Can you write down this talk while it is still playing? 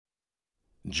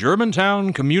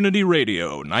Germantown Community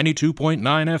Radio, 92.9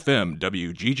 FM,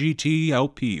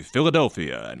 WGGT-LP,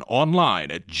 Philadelphia, and online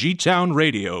at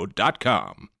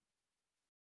gtownradio.com.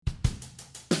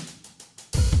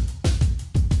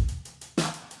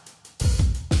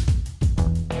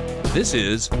 This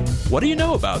is What Do You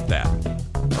Know About That?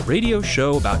 A radio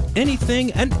show about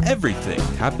anything and everything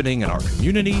happening in our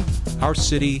community, our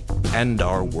city, and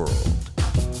our world.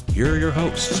 Here are your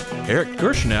hosts, Eric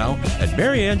Gershnow and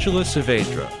Mary Angela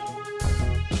Saavedra.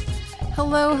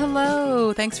 Hello,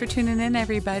 hello. Thanks for tuning in,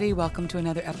 everybody. Welcome to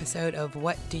another episode of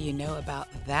What Do You Know About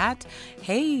That?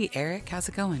 Hey, Eric, how's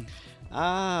it going?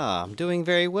 I'm doing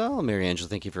very well, Mary Angela.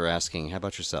 Thank you for asking. How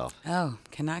about yourself? Oh,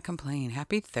 cannot complain.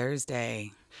 Happy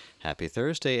Thursday. Happy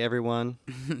Thursday, everyone.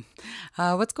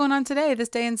 What's going on today, this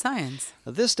day in science?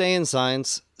 This day in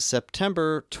science,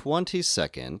 September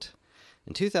 22nd.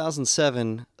 In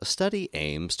 2007, a study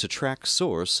aims to track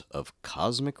source of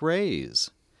cosmic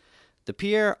rays. The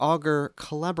Pierre Auger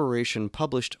collaboration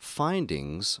published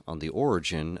findings on the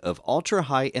origin of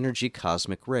ultra-high energy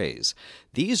cosmic rays.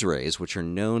 These rays, which are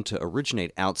known to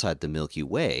originate outside the Milky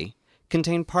Way,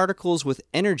 contain particles with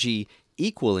energy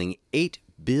equaling 8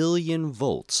 billion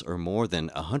volts, or more than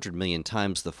 100 million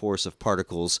times the force of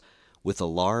particles with a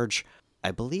large, I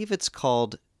believe it's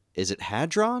called, is it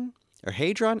hadron? Or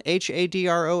hadron?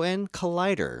 Hadron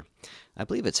collider. I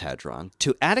believe it's hadron.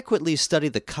 To adequately study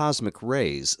the cosmic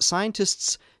rays,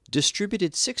 scientists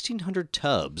distributed 1,600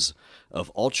 tubs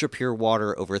of ultra-pure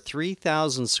water over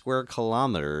 3,000 square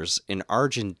kilometers in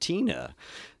Argentina.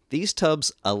 These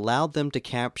tubs allowed them to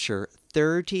capture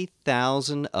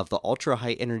 30,000 of the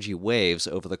ultra-high energy waves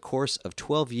over the course of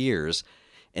 12 years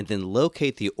and then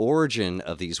locate the origin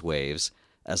of these waves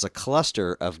as a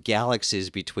cluster of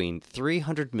galaxies between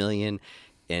 300 million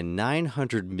and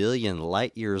 900 million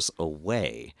light-years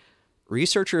away.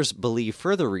 Researchers believe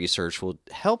further research will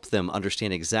help them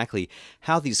understand exactly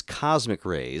how these cosmic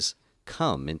rays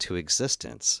come into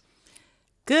existence.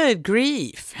 Good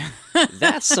grief.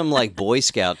 That's some like Boy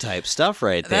Scout type stuff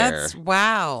right there.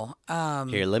 Wow.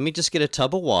 Here, let me just get a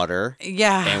tub of water.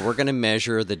 Yeah. And we're going to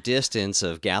measure the distance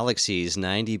of galaxies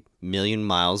 90 million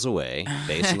miles away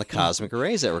based on the cosmic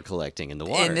rays that we're collecting in the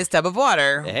water. In this tub of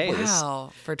water. Hey,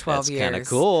 wow. For 12 years. That's kind of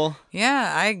cool.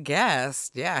 Yeah, I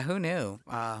guess. Yeah, who knew?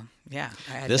 Yeah.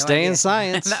 I had This no day idea. in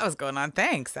science. That was going on.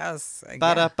 Thanks. That was...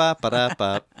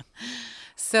 Ba-da-ba-ba-da-ba.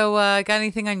 So, got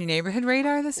anything on your neighborhood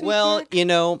radar this week? Well, Eric? you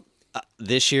know,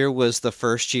 this year was the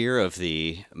first year of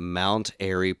the Mount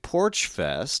Airy Porch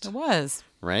Fest. It was.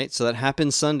 Right? So that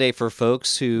happened Sunday for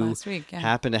folks who Last week, yeah.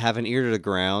 happen to have an ear to the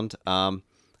ground.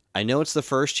 I know it's the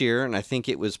first year, and I think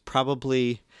it was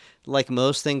probably, like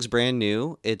most things brand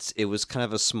new, it was kind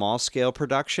of a small-scale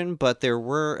production, but there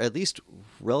were, at least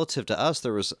relative to us,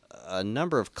 there was a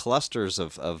number of clusters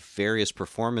of various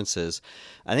performances.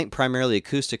 I think primarily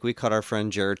acoustic. We caught our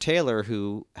friend Jared Taylor,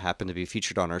 who happened to be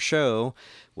featured on our show,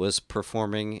 was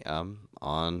performing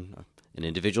on an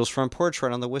individual's front porch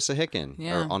right on the Wissahickon.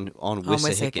 Yeah. Or on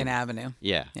Wissahickon Avenue.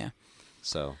 Yeah. Yeah.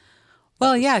 So...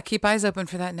 Well, yeah, keep eyes open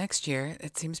for that next year.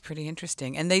 It seems pretty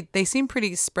interesting. And they seem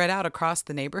pretty spread out across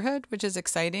the neighborhood, which is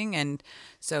exciting. And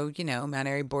so, you know, Mount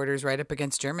Airy borders right up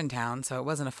against Germantown, so it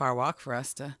wasn't a far walk for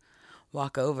us to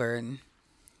walk over and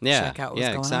check out what was going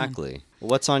on. Yeah, exactly.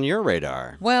 What's on your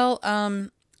radar? Well,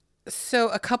 so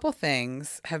a couple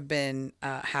things have been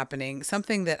happening.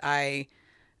 Something that I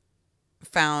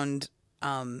found...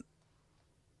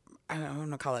 I don't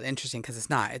want to call it interesting because it's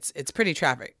not. It's pretty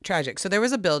tragic. So there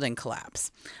was a building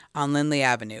collapse on Lindley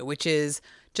Avenue, which is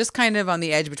just kind of on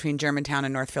the edge between Germantown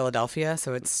and North Philadelphia.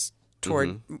 So it's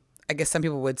toward, I guess some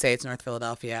people would say it's North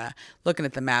Philadelphia. Looking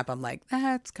at the map, I'm like,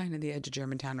 that's kind of the edge of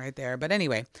Germantown right there. But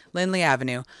anyway, Lindley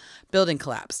Avenue, building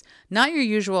collapse. Not your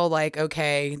usual like,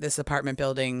 okay, this apartment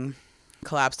building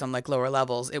collapsed on like lower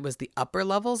levels. It was the upper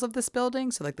levels of this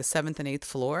building, so like the 7th and 8th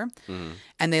floor.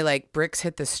 And they like bricks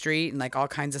hit the street and like all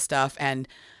kinds of stuff, and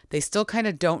they still kind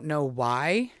of don't know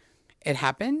why it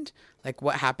happened, like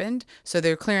what happened. So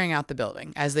they're clearing out the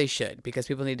building, as they should, because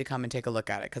people need to come and take a look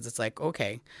at it, because it's like,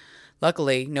 okay,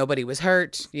 luckily nobody was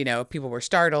hurt, you know, people were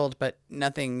startled, but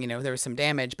nothing, you know, there was some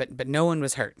damage, but no one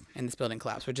was hurt in this building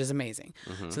collapse, which is amazing.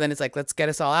 So then it's like, let's get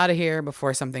us all out of here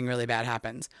before something really bad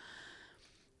happens.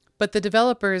 But the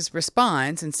developer's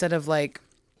response, instead of like,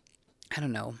 I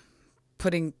don't know,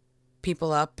 putting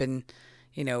people up and,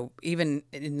 you know, even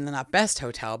in the not best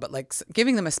hotel, but like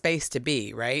giving them a space to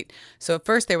be, right? So at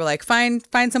first they were like, find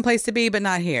some place to be, but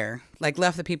not here. Like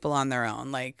left the people on their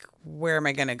own. Like, where am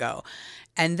I going to go?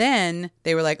 And then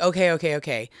they were like,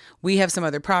 okay. We have some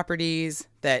other properties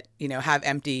that, you know, have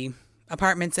empty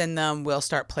apartments in them, we'll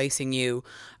start placing you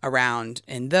around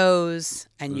in those,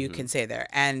 and you can stay there.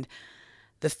 And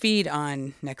the feed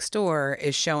on Nextdoor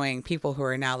is showing people who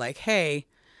are now like, hey,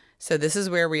 so this is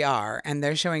where we are. And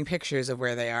they're showing pictures of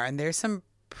where they are. And there's some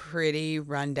pretty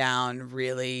rundown,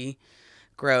 really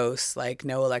gross, like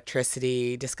no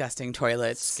electricity, disgusting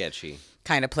toilets. Sketchy.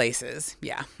 Kind of places.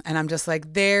 Yeah. And I'm just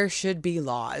like, there should be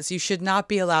laws. You should not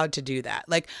be allowed to do that.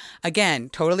 Like, again,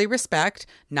 totally respect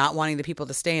not wanting the people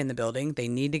to stay in the building. They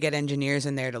need to get engineers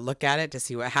in there to look at it, to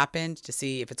see what happened, to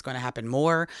see if it's going to happen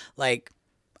more. Like,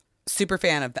 super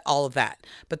fan of all of that.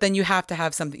 But then you have to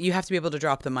have something, you have to be able to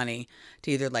drop the money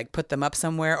to either like put them up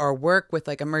somewhere or work with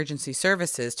like emergency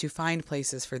services to find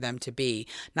places for them to be.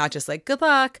 Not just like, good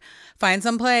luck, find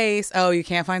some place. Oh, you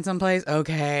can't find some place?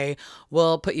 Okay,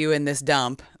 we'll put you in this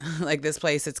dump. Like this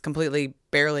place, it's completely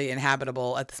barely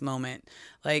inhabitable at this moment.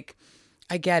 Like,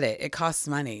 I get it. It costs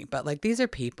money, but like these are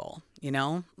people, you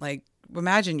know, like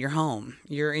imagine you're home,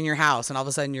 you're in your house and all of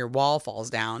a sudden your wall falls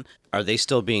down. Are they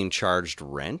still being charged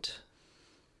rent?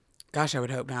 Gosh, I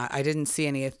would hope not. I didn't see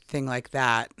anything like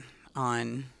that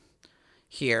on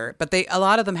here, but a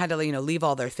lot of them had to, you know, leave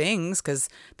all their things because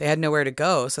they had nowhere to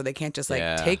go. So they can't just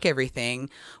like take everything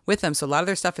with them. So a lot of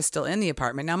their stuff is still in the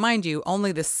apartment. Now, mind you,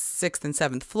 only the 6th and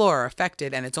 7th floor are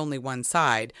affected and it's only one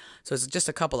side. So it's just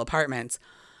a couple apartments.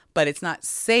 But it's not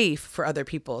safe for other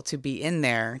people to be in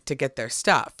there to get their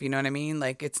stuff. You know what I mean?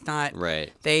 Like, it's not,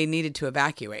 right. They needed to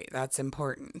evacuate. That's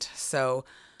important. So,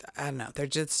 I don't know.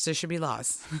 There should be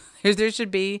laws. There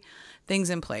should be things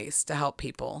in place to help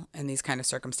people in these kind of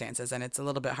circumstances. And it's a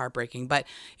little bit heartbreaking. But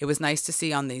it was nice to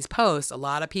see on these posts, a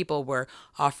lot of people were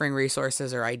offering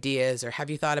resources or ideas or have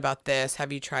you thought about this?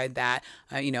 Have you tried that?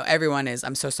 You know, everyone is,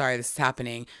 I'm so sorry this is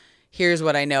happening. Here's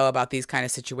what I know about these kind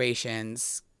of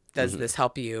situations. Does this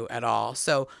help you at all?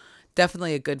 So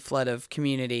definitely a good flood of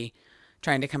community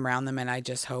trying to come around them. And I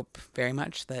just hope very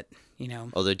much that, you know.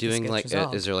 Oh, they're doing like,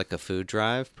 is there like a food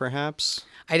drive perhaps?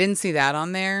 I didn't see that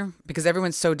on there because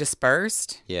everyone's so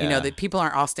dispersed. Yeah. You know, the people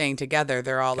aren't all staying together.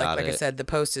 They're all like I said, the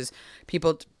post is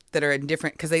people that are in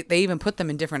different, because they even put them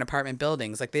in different apartment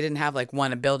buildings. Like they didn't have like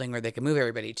one building where they could move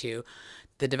everybody to.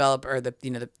 The developer,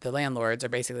 the landlords are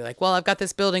basically like, well, I've got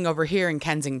this building over here in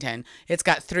Kensington. It's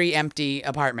got 3 empty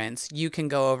apartments. You can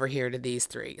go over here to these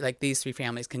 3. Like these 3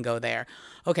 families can go there.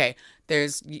 Okay,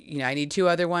 there's, you know, I need 2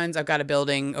 other ones. I've got a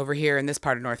building over here in this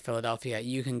part of North Philadelphia.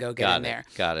 You can go get in there.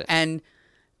 Got it. And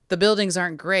the buildings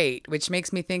aren't great, which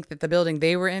makes me think that the building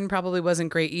they were in probably wasn't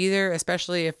great either,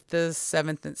 especially if the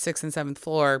 6th and 7th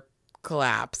floor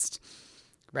collapsed,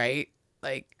 right?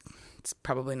 Like it's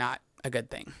probably not a good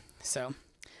thing. So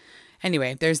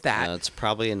anyway, there's that. It's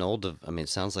probably it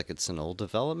sounds like it's an old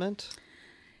development.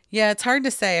 Yeah, it's hard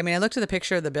to say. I mean, I looked at the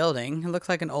picture of the building. It looks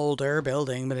like an older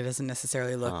building, but it doesn't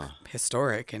necessarily look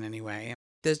historic in any way.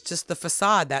 There's just the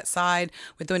facade, that side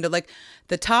with the window. Like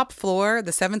the top floor,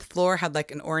 the 7th floor had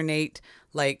like an ornate,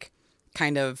 like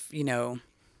kind of, you know,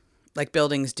 like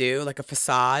buildings do, like a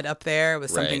facade up there with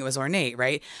something that was ornate,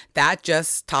 right? That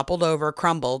just toppled over,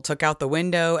 crumbled, took out the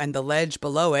window and the ledge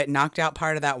below it, knocked out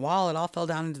part of that wall. It all fell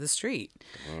down into the street,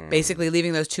 basically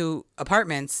leaving those 2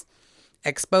 apartments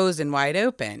exposed and wide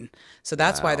open. So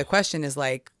that's why the question is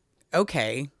like,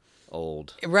 okay.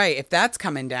 Old. Right. If that's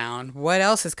coming down, what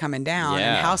else is coming down?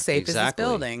 Yeah, and how safe is this exactly.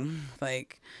 building?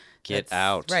 Like, get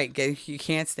out. Right. You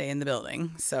can't stay in the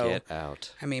building. So get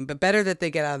out. I mean, but better that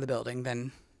they get out of the building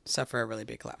than suffer a really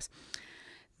big collapse.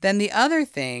 Then the other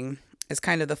thing is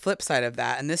kind of the flip side of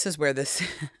that. And this is where this,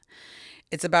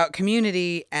 it's about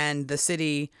community and the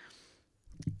city,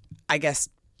 I guess,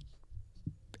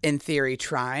 in theory,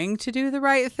 trying to do the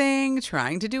right thing,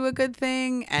 trying to do a good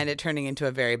thing, and it turning into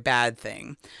a very bad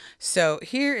thing. So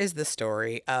here is the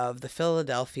story of the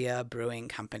Philadelphia Brewing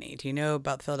Company. Do you know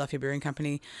about the Philadelphia Brewing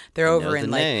Company? They're over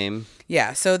in like name.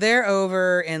 Yeah, so they're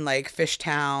over in like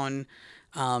Fishtown,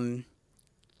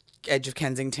 edge of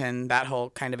Kensington, that whole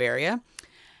kind of area.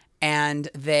 And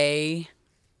they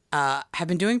have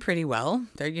been doing pretty well.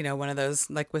 They're, you know, one of those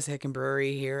like Wissahickon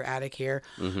Brewery here, Attic here.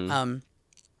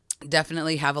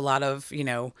 Definitely have a lot of, you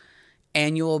know,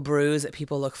 annual brews that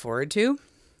people look forward to.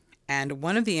 And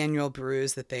one of the annual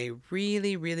brews that they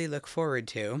really, really look forward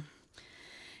to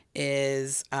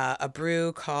is a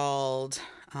brew called,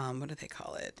 what do they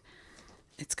call it?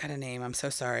 It's got a name. I'm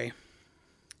so sorry.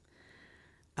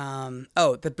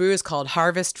 The brew is called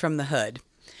Harvest from the Hood.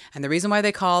 And the reason why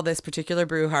they call this particular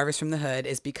brew Harvest from the Hood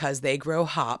is because they grow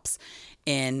hops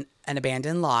in an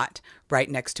abandoned lot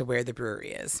right next to where the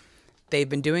brewery is. They've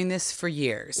been doing this for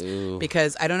years. Ooh.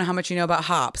 Because I don't know how much you know about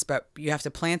hops, but you have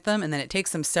to plant them, and then it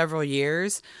takes them several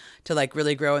years to like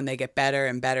really grow, and they get better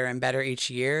and better and better each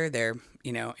year. They're,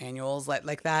 annuals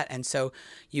like that. And so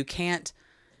you can't,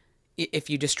 if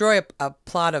you destroy a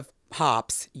plot of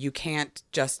hops, you can't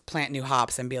just plant new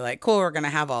hops and be like, cool, we're going to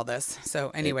have all this. So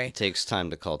anyway. It takes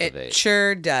time to cultivate. It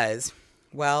sure does.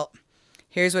 Well,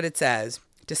 here's what it says.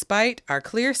 Despite our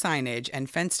clear signage and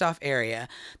fenced-off area,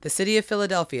 the city of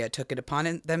Philadelphia took it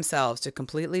upon themselves to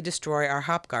completely destroy our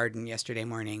hop garden yesterday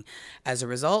morning. As a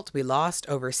result, we lost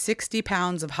over 60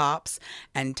 pounds of hops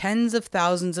and tens of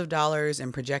thousands of dollars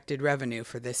in projected revenue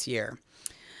for this year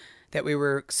that we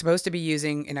were supposed to be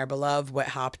using in our beloved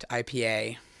wet-hopped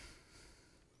IPA.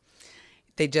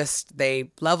 They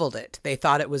leveled it. They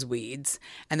thought it was weeds.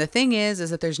 And the thing is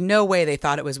that there's no way they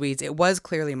thought it was weeds. It was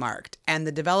clearly marked. And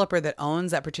the developer that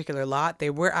owns that particular lot, they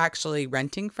were actually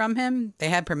renting from him. They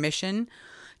had permission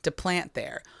to plant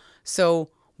there. So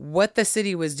what the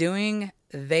city was doing,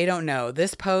 they don't know.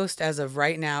 This post, as of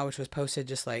right now, which was posted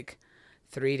just like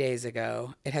 3 days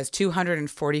ago, it has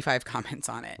 245 comments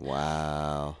on it.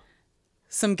 Wow.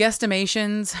 Some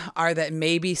guesstimations are that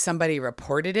maybe somebody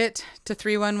reported it to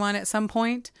 311 at some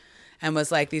point and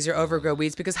was like, these are overgrown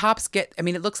weeds, because hops it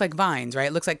looks like vines, right?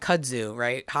 It looks like kudzu,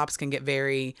 right? Hops can get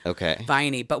very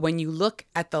viney. But when you look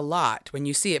at the lot, when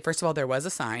you see it, first of all, there was a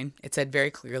sign. It said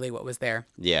very clearly what was there.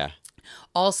 Yeah.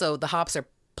 Also, the hops are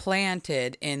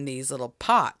planted in these little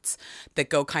pots that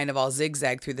go kind of all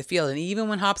zigzag through the field. And even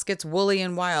when hops gets woolly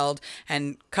and wild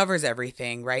and covers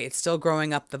everything, right, it's still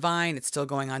growing up the vine. It's still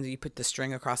going on. You put the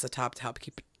string across the top to help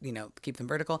keep them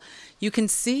vertical. You can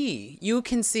see,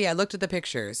 I looked at the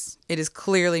pictures. It is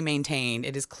clearly maintained.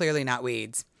 It is clearly not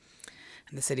weeds.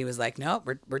 And the city was like, no,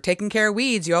 we're taking care of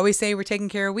weeds. You always say we're taking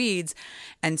care of weeds.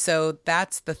 And so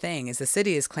that's the thing, is the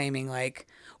city is claiming like,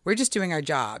 we're just doing our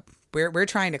job. We're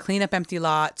trying to clean up empty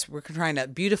lots. We're trying to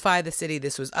beautify the city.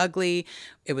 This was ugly.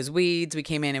 It was weeds. We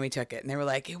came in and we took it. And they were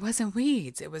like, it wasn't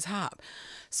weeds. It was hop.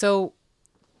 So,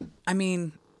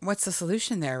 what's the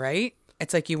solution there, right?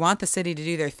 It's like you want the city to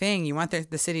do their thing. You want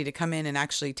the city to come in and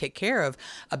actually take care of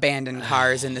abandoned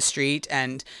cars in the street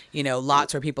and,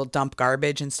 lots where people dump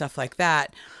garbage and stuff like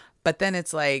that. But then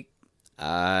it's like,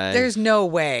 there's no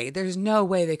way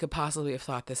they could possibly have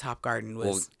thought this hop garden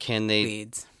was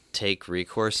weeds. Take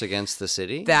recourse against the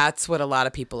city? That's what a lot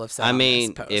of people have said. on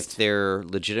this post. If they're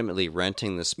legitimately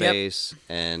renting the space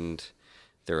and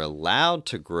they're allowed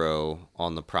to grow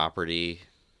on the property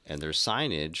and there's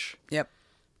signage. Yep.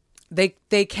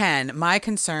 They can. My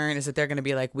concern is that they're going to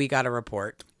be like, we got a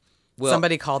report. Well,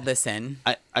 somebody called this in.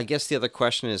 I guess the other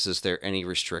question is there any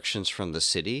restrictions from the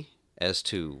city as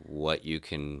to what you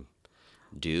can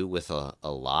do with a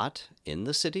lot in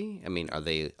the city? Are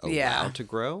they allowed to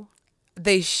grow?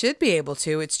 They should be able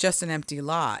to. It's just an empty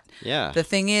lot. Yeah. The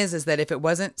thing is that if it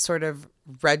wasn't sort of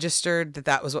registered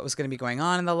that was what was going to be going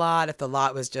on in the lot, if the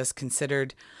lot was just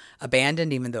considered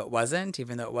abandoned, even though it wasn't,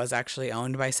 even though it was actually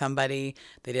owned by somebody,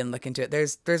 they didn't look into it.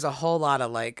 There's a whole lot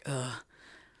of like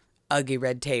ugly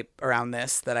red tape around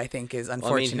this that I think is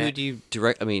unfortunate. Who do you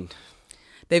direct?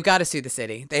 They've got to sue the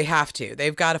city. They have to.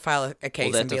 They've got to file a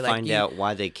case and be like, find out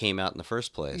why they came out in the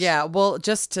first place. Yeah. Well,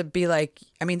 just to be like,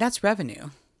 that's revenue.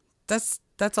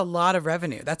 That's a lot of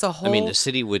revenue. That's a whole... the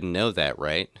city wouldn't know that,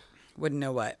 right? Wouldn't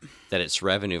know what? That it's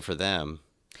revenue for them.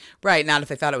 Right, not if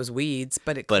they thought it was weeds,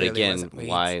 but it clearly wasn't weeds.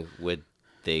 Why would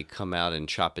they come out and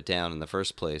chop it down in the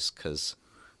first place? Because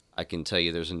I can tell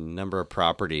you there's a number of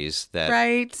properties that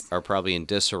are probably in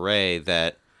disarray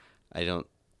that I don't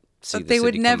see but they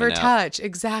would never touch.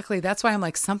 Exactly. That's why I'm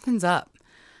like, something's up.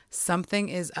 Something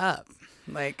is up.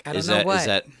 Like, I don't know what. Is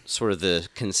that sort of the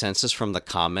consensus from the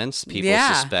comments? People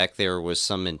suspect there was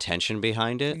some intention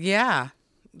behind it? Yeah.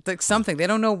 Like something. They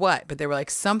don't know what, but they were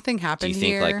like, something happened here. Do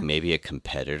you think like maybe a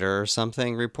competitor or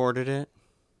something reported it?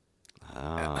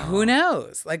 Who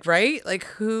knows? Like, right? Like,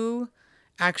 who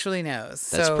actually knows?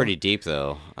 That's pretty deep,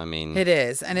 though. It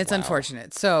is, and it's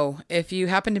unfortunate. So if you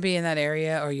happen to be in that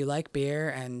area or you like beer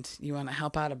and you want to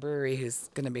help out a brewery who's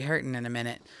going to be hurting in a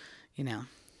minute,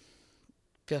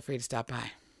 feel free to stop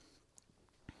by.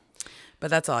 But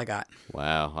that's all I got.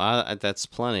 Wow, that's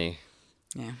plenty.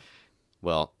 Yeah.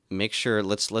 Well, make sure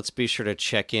let's be sure to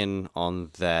check in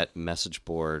on that message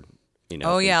board.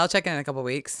 I'll check in a couple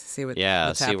weeks. See what's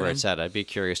happening. Where it's at. I'd be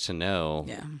curious to know.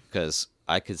 Yeah. Because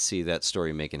I could see that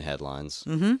story making headlines.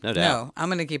 Mm-hmm. No doubt. No, I'm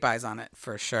gonna keep eyes on it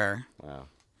for sure. Wow.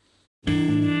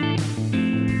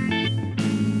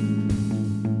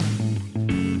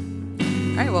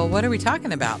 All right, well, what are we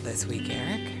talking about this week,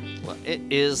 Eric? Well, it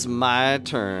is my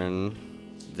turn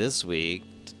this week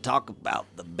to talk about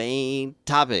the main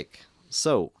topic.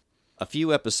 So, a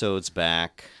few episodes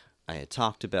back, I had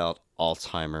talked about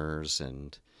Alzheimer's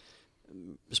and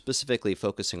specifically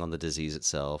focusing on the disease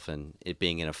itself and it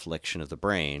being an affliction of the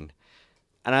brain.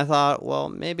 And I thought, well,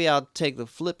 maybe I'll take the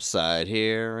flip side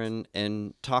here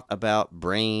and talk about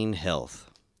brain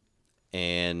health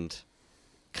and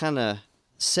kind of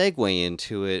segue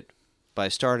into it by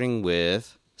starting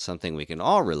with something we can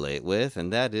all relate with,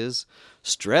 and that is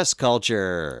stress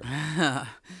culture.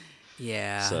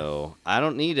 Yeah. So I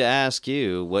don't need to ask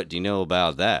you, what do you know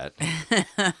about that?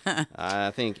 I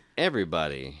think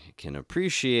everybody can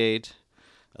appreciate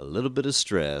a little bit of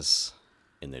stress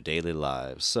in their daily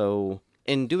lives. So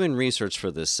in doing research for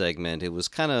this segment, it was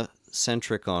kind of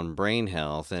centric on brain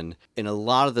health. And in a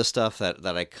lot of the stuff that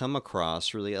I come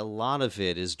across, really a lot of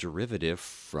it is derivative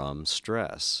from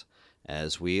stress,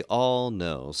 as we all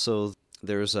know. So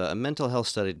there's a mental health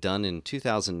study done in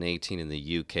 2018 in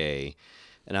the UK,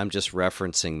 and I'm just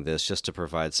referencing this just to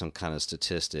provide some kind of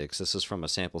statistics. This is from a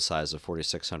sample size of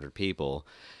 4,600 people.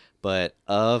 But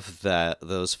of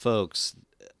those folks,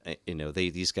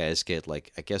 these guys get,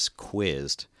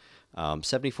 quizzed.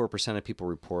 74% of people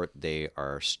report they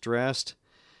are stressed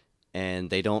and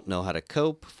they don't know how to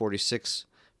cope. 46%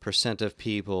 of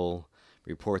people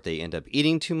report they end up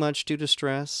eating too much due to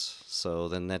stress. So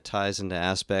then that ties into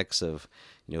aspects of,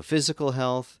 physical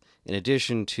health, in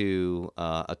addition to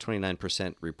a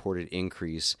 29% reported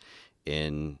increase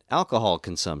in alcohol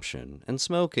consumption and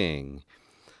smoking.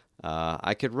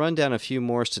 I could run down a few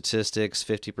more statistics.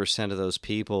 50% of those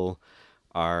people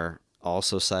are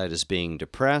also cited as being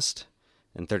depressed,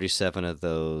 and 37 of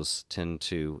those tend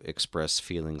to express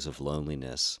feelings of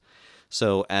loneliness.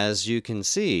 So as you can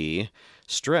see,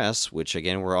 stress, which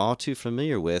again we're all too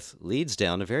familiar with, leads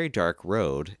down a very dark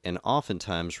road and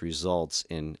oftentimes results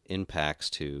in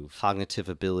impacts to cognitive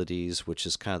abilities, which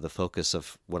is kind of the focus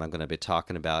of what I'm going to be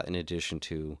talking about, in addition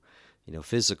to,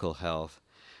 physical health.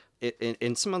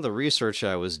 In some of the research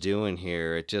I was doing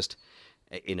here, it just,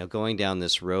 going down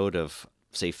this road of,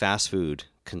 say, fast food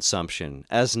consumption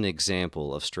as an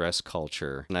example of stress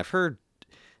culture. And I've heard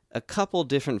a couple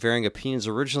different varying opinions.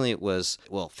 Originally it was,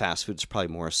 fast food's probably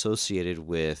more associated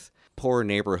with poor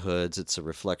neighborhoods. It's a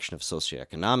reflection of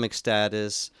socioeconomic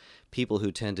status. People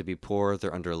who tend to be poor,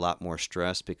 they're under a lot more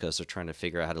stress because they're trying to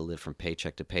figure out how to live from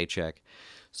paycheck to paycheck.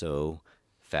 So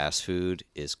fast food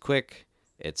is quick,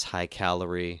 it's high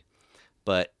calorie.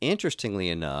 But interestingly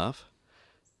enough,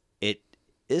 it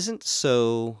isn't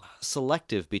so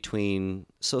selective between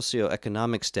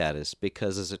socioeconomic status,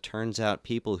 because as it turns out,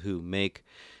 people who make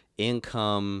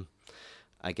income,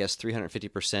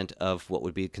 350% of what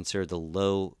would be considered the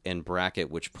low end bracket,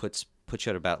 which puts you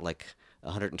at about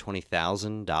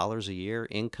 $120,000 a year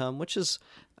income, which is,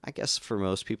 for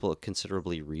most people, a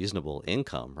considerably reasonable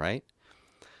income, right?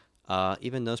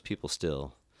 Even those people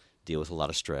still deal with a lot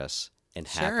of stress and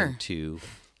happen to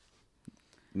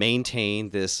maintain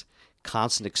this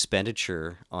constant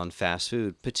expenditure on fast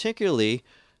food, particularly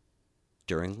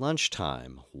during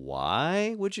lunchtime.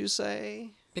 Why, would you say?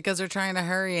 Because they're trying to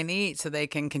hurry and eat so they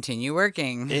can continue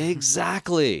working.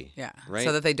 Exactly. Yeah. Right.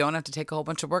 So that they don't have to take a whole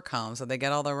bunch of work home, so they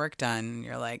get all their work done.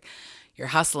 You're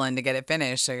hustling to get it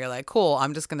finished. So you're like, cool,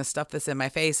 I'm just going to stuff this in my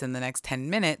face in the next 10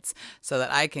 minutes so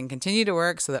that I can continue to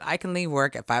work, so that I can leave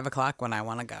work at 5 o'clock when I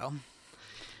want to go.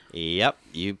 Yep,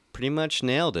 you pretty much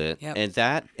nailed it. Yep. And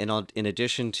that, in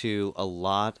addition to, a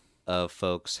lot of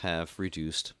folks have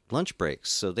reduced lunch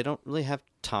breaks, so they don't really have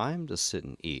time to sit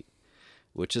and eat,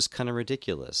 which is kind of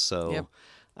ridiculous. So Yep.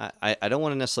 I don't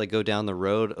want to necessarily go down the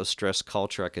road of stress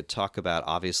culture. I could talk about,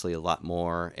 obviously, a lot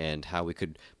more and how we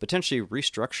could potentially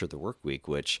restructure the work week,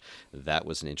 which that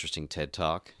was an interesting TED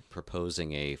Talk,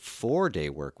 proposing a 4-day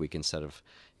work week instead of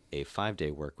a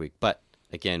 5-day work week. But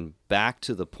again, back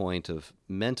to the point of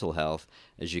mental health,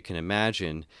 as you can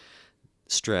imagine,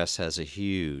 stress has a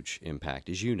huge impact,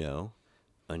 as you know,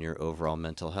 on your overall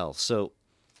mental health. So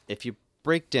if you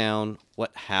break down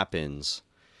what happens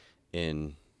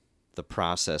in the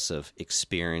process of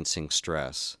experiencing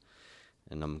stress,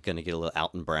 and I'm going to get a little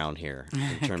Alton Brown here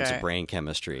in terms Okay. of brain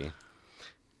chemistry,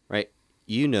 right?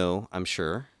 You know, I'm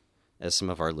sure, as some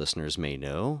of our listeners may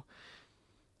know,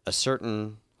 a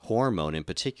certain hormone in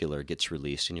particular gets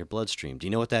released in your bloodstream. Do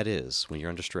you know what that is when you're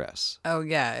under stress? Oh,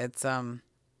 yeah. It's, oh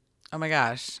my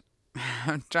gosh.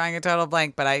 I'm drawing a total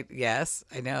blank, but yes,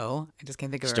 I know. I just can't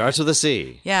think of it. Starts with a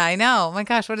C. Yeah, I know. Oh my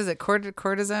gosh, what is it?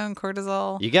 Cortisone?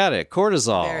 Cortisol? You got it.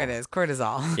 Cortisol. There it is.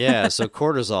 Cortisol. Yeah, so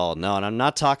cortisol. No, and I'm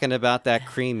not talking about that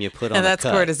cream you put on And the that's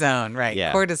cut. cortisone, right?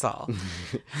 Yeah. Cortisol.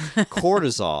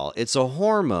 Cortisol. It's a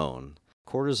hormone.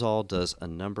 Cortisol does a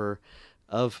number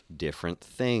of different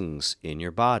things in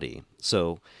your body.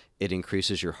 So it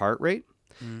increases your heart rate.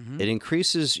 It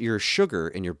increases your sugar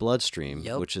in your bloodstream,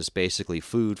 Yep. which is basically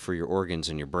food for your organs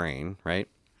and your brain, right?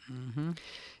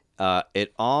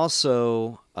 It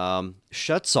also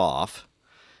shuts off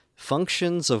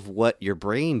functions of what your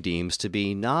brain deems to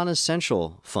be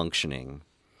non-essential functioning.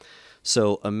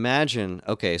 So imagine,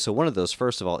 okay, so one of those,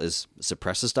 first of all, is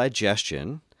suppresses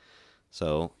digestion.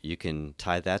 So you can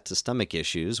tie that to stomach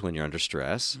issues when you're under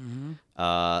stress.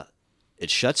 It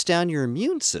shuts down your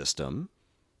immune system,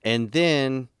 and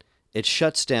then it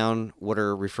shuts down what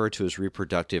are referred to as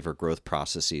reproductive or growth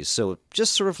processes. So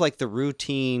just sort of like the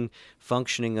routine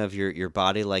functioning of your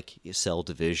body, like cell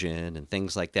division and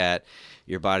things like that.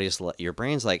 Your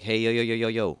brain's like, hey,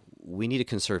 yo, we need to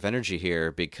conserve energy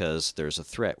here because there's a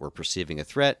threat. We're perceiving a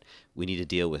threat. We need to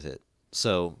deal with it.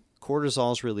 So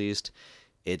cortisol is released.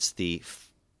 It's the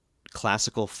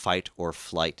classical fight or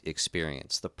flight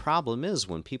experience. The problem is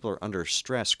when people are under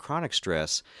stress, chronic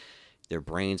stress, their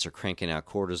brains are cranking out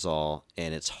cortisol,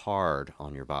 and it's hard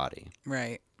on your body.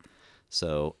 Right.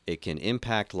 So it can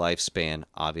impact lifespan,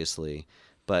 obviously,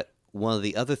 but one of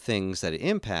the other things that it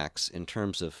impacts in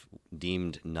terms of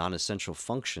deemed non-essential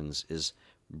functions is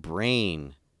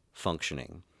brain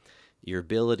functioning. Your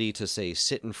ability to, say,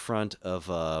 sit in front of,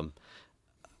 a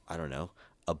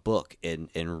book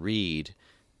and read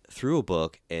through a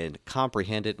book and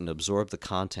comprehend it and absorb the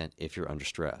content if you're under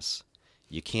stress.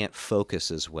 You can't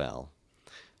focus as well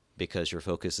because your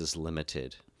focus is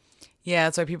limited. Yeah,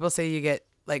 that's why people say you get,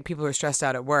 like, people who are stressed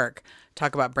out at work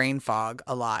talk about brain fog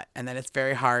a lot, and then it's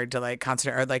very hard to, like,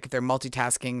 concentrate, or, like, if they're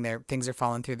multitasking, things are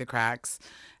falling through the cracks,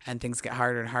 and things get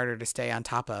harder and harder to stay on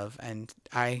top of, and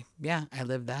I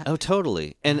live that. Oh,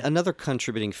 totally. And another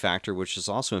contributing factor, which is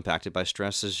also impacted by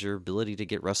stress, is your ability to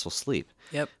get restful sleep.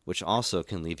 Yep. Which also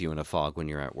can leave you in a fog when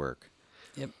you're at work.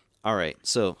 Yep. All right,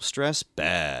 so stress,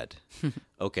 bad.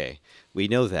 Okay, we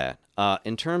know that.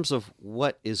 In terms of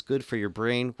what is good for your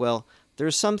brain, well,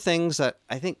 there's some things that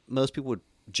I think most people would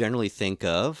generally think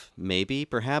of, maybe,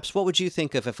 perhaps. What would you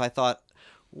think of if I thought,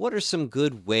 what are some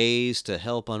good ways to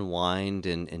help unwind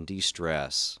and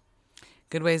de-stress?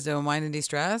 Good ways to unwind and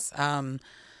de-stress?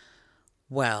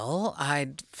 Well,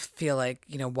 I'd feel like,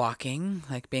 walking,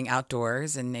 like being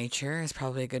outdoors in nature is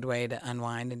probably a good way to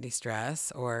unwind and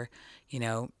de-stress, or,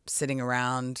 sitting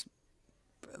around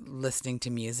listening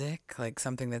to music, like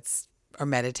something that's, or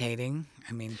meditating.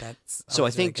 I mean, that's so I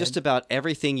always think really just good. about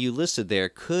everything you listed there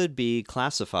could be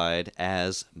classified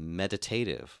as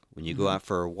meditative. When you go out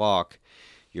for a walk,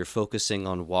 you're focusing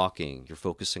on walking. You're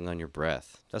focusing on your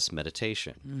breath. That's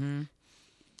meditation.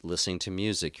 Listening to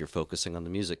music, you're focusing on the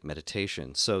music,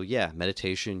 meditation. So yeah,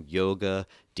 meditation, yoga,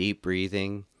 deep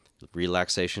breathing,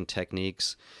 relaxation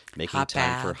techniques, making Hot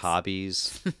time for baths.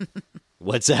 hobbies.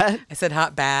 What's that? I said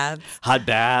hot baths. Hot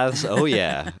baths. Oh,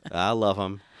 yeah. I love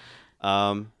them.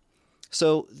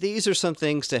 So these are some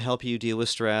things to help you deal with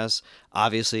stress.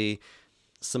 Obviously,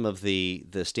 some of the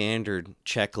standard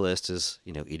checklist is,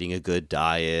 eating a good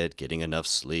diet, getting enough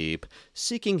sleep,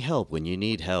 seeking help when you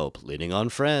need help, leaning on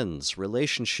friends,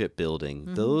 relationship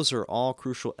building. Those are all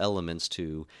crucial elements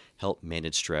to help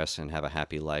manage stress and have a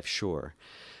happy life, sure.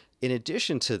 In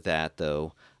addition to that,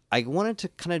 though, I wanted to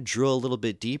kind of drill a little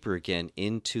bit deeper again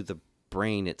into the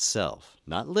brain itself.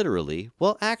 Not literally.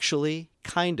 Well, actually,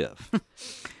 kind of.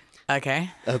 Okay.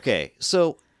 Okay,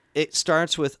 so it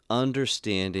starts with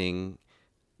understanding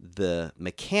the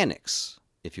mechanics,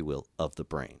 if you will, of the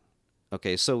brain.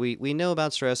 Okay, so we know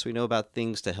about stress, we know about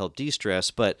things to help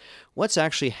de-stress, but what's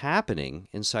actually happening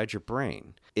inside your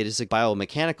brain? It is a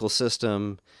biomechanical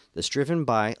system that's driven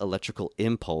by electrical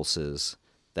impulses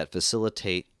that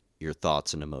facilitate your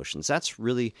thoughts and emotions. That's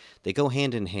really, they go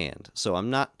hand in hand. So I'm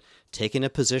not taking a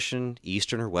position,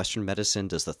 Eastern or Western medicine,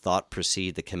 does the thought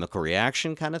precede the chemical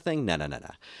reaction kind of thing? No.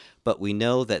 But we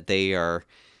know that they are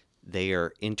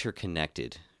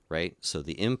interconnected, right? So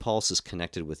the impulse is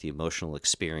connected with the emotional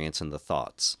experience and the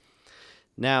thoughts.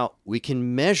 Now, we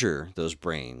can measure those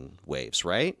brain waves,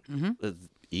 right?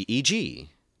 EEG,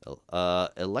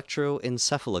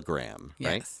 electroencephalogram, right?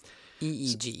 Yes.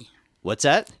 EEG. What's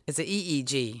that? It's an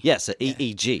EEG. Yes, an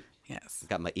EEG. Yes.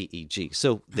 Got my EEG.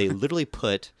 So they literally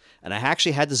put, and I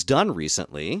actually had this done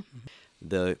recently,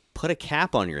 put a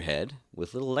cap on your head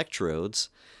with little electrodes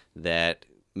that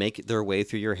make their way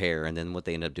through your hair, and then what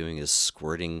they end up doing is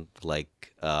squirting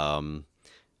like,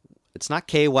 it's not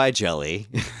KY jelly,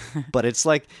 but it's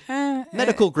like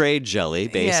medical grade jelly,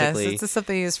 basically. Yes, it's the stuff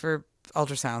they use for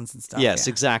ultrasounds and stuff. Yes,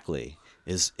 yeah. exactly.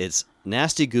 It's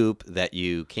nasty goop that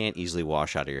you can't easily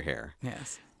wash out of your hair.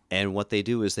 Yes. And what they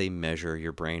do is they measure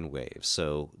your brain waves.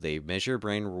 So they measure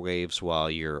brain waves while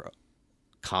you're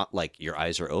like your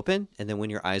eyes are open and then when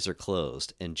your eyes are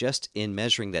closed. And just in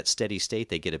measuring that steady state,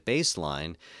 they get a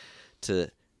baseline to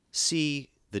see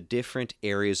the different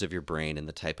areas of your brain and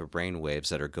the type of brain waves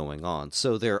that are going on.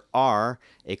 So there are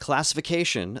a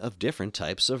classification of different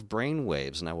types of brain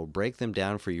waves, and I will break them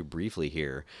down for you briefly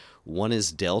here. One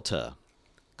is delta,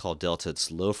 called delta.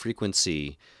 It's low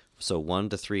frequency, so 1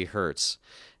 to 3 hertz,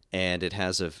 and it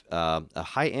has a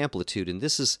high amplitude, and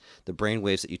this is the brain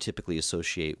waves that you typically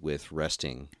associate with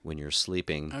resting when you're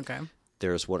sleeping. Okay.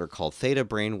 There's what are called theta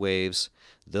brain waves.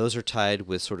 Those are tied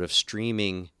with sort of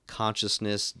streaming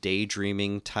consciousness,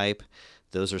 daydreaming type.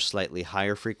 Those are slightly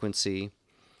higher frequency.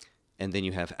 And then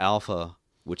you have alpha,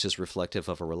 which is reflective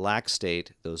of a relaxed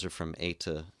state. Those are from 8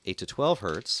 to 12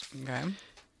 hertz. Okay.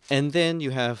 And then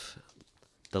you have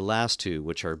the last two,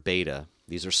 which are beta.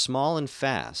 These are small and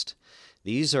fast.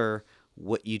 These are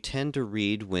what you tend to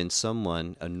read when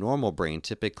someone, a normal brain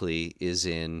typically, is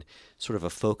in sort of a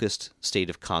focused state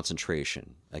of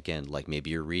concentration. Again, like maybe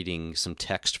you're reading some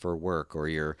text for work, or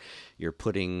you're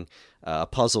putting a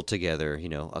puzzle together,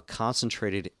 a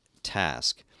concentrated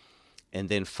task. And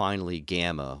then finally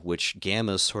gamma, which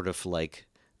gamma is sort of like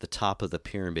the top of the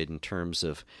pyramid in terms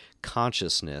of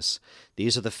consciousness.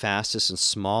 These are the fastest and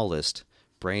smallest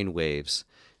brain waves.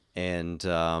 And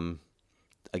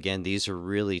again, these are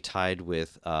really tied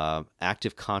with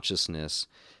active consciousness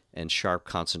and sharp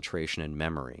concentration and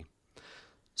memory.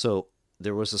 So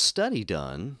there was a study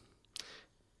done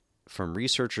from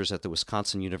researchers at the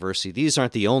Wisconsin University. These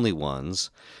aren't the only ones,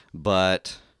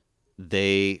 but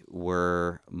they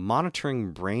were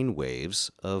monitoring brain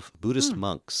waves of Buddhist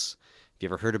monks. Have you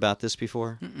ever heard about this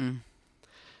before? Mm-mm.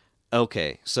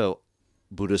 Okay, so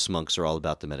Buddhist monks are all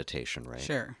about the meditation, right?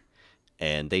 Sure.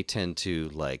 And they tend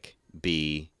to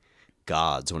be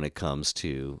gods when it comes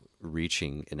to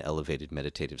reaching an elevated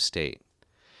meditative state.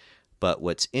 But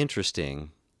what's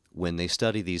interesting, when they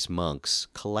study these monks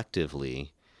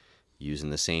collectively using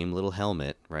the same little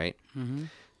helmet, right? Mm-hmm.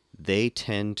 They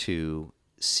tend to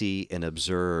see an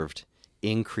observed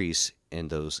increase in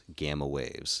those gamma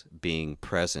waves, being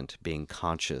present, being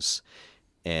conscious.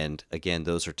 And again,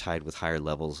 those are tied with higher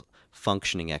levels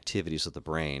functioning activities of the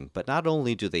brain. But not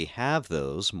only do they have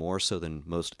those, more so than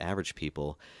most average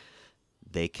people,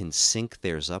 they can sync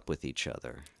theirs up with each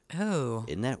other. Oh.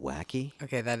 Isn't that wacky?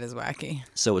 Okay, that is wacky.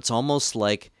 So it's almost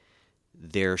like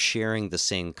they're sharing the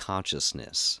same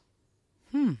consciousness.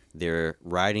 They're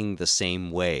riding the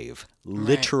same wave.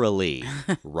 Literally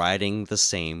riding the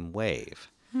same wave.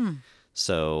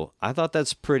 So I thought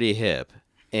that's pretty hip.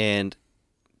 And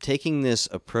taking this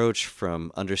approach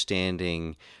from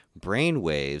understanding brain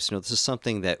waves, this is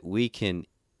something that we can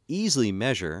easily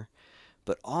measure,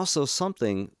 but also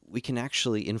something we can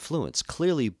actually influence.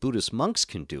 Clearly, Buddhist monks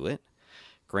can do it.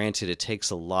 Granted, it takes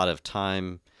a lot of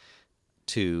time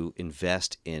to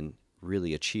invest in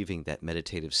really achieving that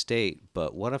meditative state,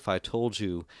 but what if I told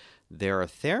you there are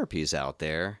therapies out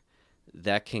there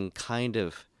that can kind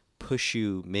of push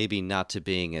you maybe not to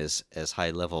being as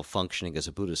high level functioning as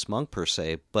a Buddhist monk per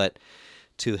se, but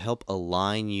to help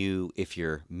align you if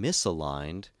you're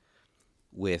misaligned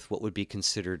with what would be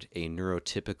considered a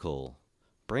neurotypical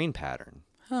brain pattern.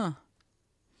 Huh.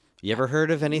 You ever heard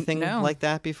of anything No. like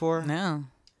that before? No.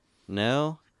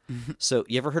 No? So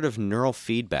you ever heard of neural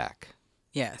feedback?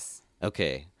 Yes.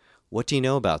 Okay. What do you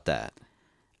know about that?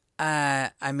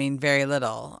 I mean, very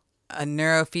little. A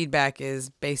neurofeedback is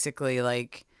basically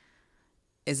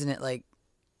isn't it like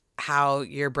how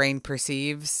your brain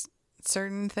perceives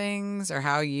certain things, or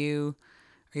how your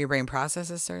brain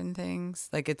processes certain things?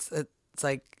 It's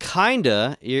like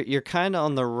Kinda. You're kinda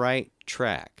on the right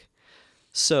track.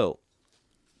 So,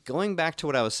 going back to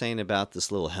what I was saying about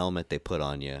this little helmet they put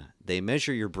on you, they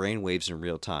measure your brain waves in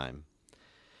real time.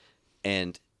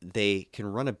 And they can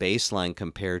run a baseline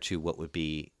compared to what would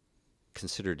be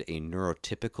considered a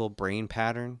neurotypical brain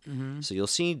pattern. Mm-hmm. So you'll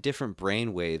see different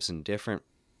brain waves in different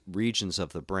regions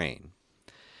of the brain.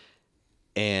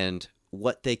 And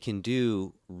what they can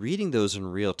do, reading those in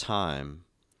real time,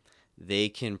 they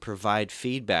can provide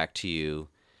feedback to you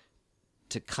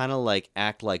to kind of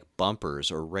act like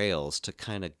bumpers or rails to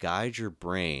kind of guide your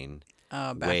brain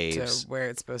back waves to where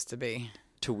it's supposed to be.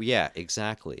 Yeah,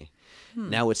 exactly.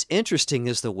 Now, what's interesting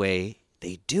is the way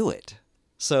they do it.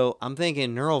 So I'm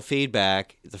thinking neural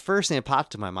feedback. The first thing that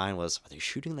popped to my mind was, are they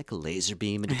shooting a laser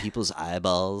beam into people's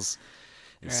eyeballs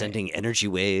and sending energy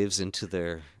waves into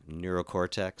their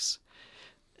neurocortex?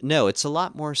 No, it's a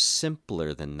lot more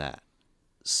simpler than that.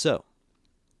 So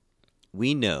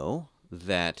we know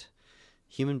that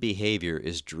human behavior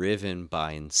is driven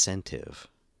by incentive,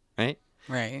 right?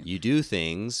 Right. You do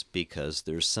things because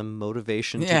there's some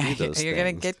motivation Yeah, to do those you're things.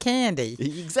 going to get candy.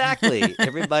 Exactly.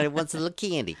 Everybody wants a little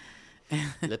candy. A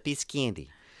little piece of candy.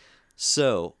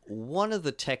 So one of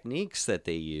the techniques that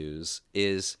they use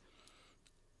is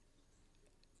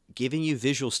giving you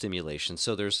visual stimulation.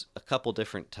 So there's a couple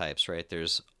different types, right?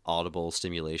 There's audible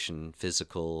stimulation,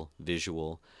 physical,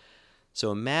 visual.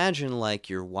 So imagine like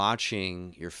you're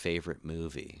watching your favorite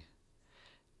movie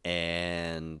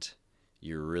and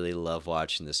you really love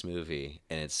watching this movie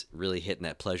and it's really hitting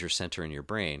that pleasure center in your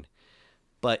brain,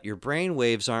 but your brain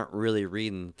waves aren't really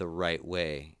reading the right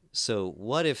way. So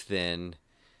what if then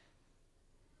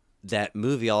that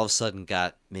movie all of a sudden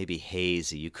got maybe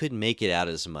hazy? You couldn't make it out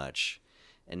as much.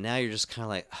 And now you're just kind of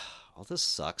like, oh, this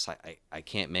sucks. I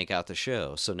can't make out the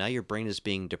show. So now your brain is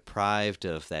being deprived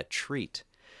of that treat.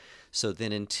 So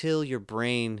then until your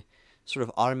brain sort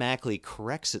of automatically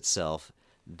corrects itself,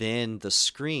 then the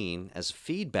screen, as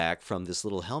feedback from this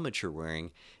little helmet you're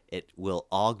wearing, it will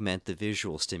augment the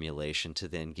visual stimulation to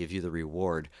then give you the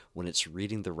reward when it's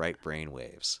reading the right brain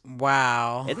waves.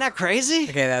 Wow. Isn't that crazy?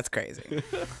 Okay, that's crazy.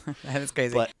 That is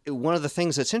crazy. But one of the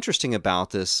things that's interesting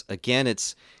about this, again,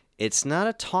 it's not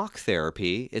a talk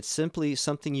therapy. It's simply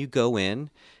something you go in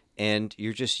and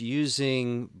you're just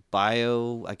using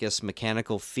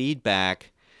mechanical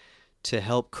feedback to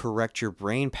help correct your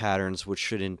brain patterns, which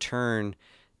should in turn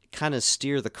kind of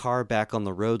steer the car back on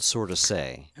the road, sort of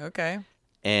say. Okay.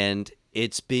 And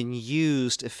it's been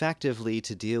used effectively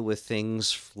to deal with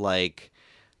things like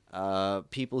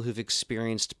people who've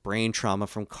experienced brain trauma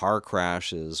from car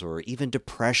crashes or even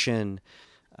depression,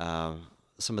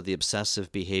 some of the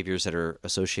obsessive behaviors that are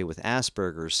associated with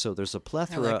Asperger's. So there's a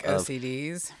plethora Like of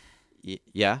OCDs?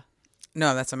 Yeah.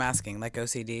 No, that's what I'm asking. Like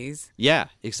OCDs? Yeah,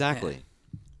 exactly.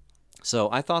 So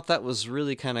I thought that was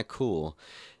really kind of cool.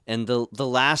 And the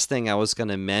last thing I was going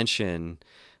to mention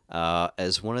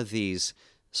as one of these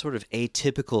sort of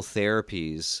atypical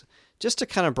therapies, just to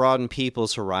kind of broaden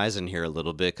people's horizon here a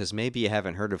little bit, because maybe you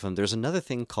haven't heard of them, there's another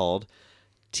thing called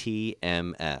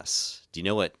TMS. Do you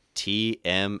know what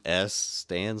TMS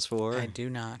stands for? I do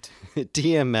not.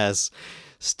 TMS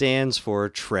stands for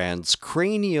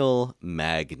transcranial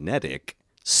magnetic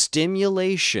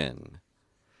stimulation.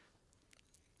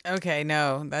 Okay,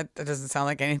 no, that doesn't sound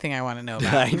like anything I want to know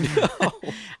about. I know.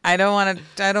 I don't want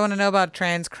to know about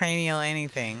transcranial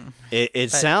anything. It But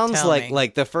sounds tell me.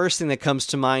 like the first thing that comes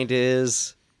to mind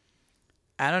is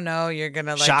I don't know. You're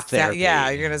gonna like Shock therapy.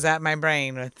 you're gonna zap my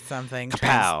brain with something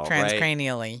Kapow, right?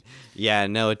 transcranially. yeah,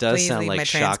 no, it does Please sound leave my like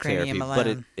shock transcranium therapy, but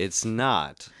alone. it's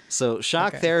not. So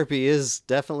shock Okay. therapy is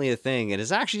definitely a thing, and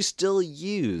it's actually still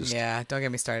used, Yeah, don't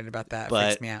get me started about that. It but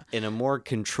freaks me out. in a more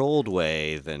controlled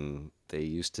way than they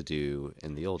used to do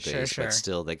in the old Sure, days. sure. But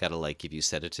still, they got to like give you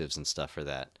sedatives and stuff for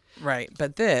that. Right,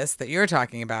 but this that you're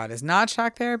talking about is not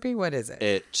shock therapy. What is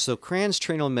it? So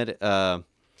transcranial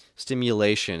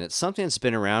stimulation, it's something that's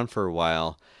been around for a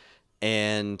while,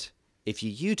 and if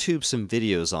you YouTube some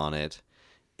videos on it,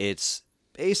 it's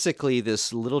basically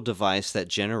this little device that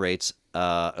generates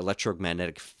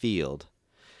electromagnetic field,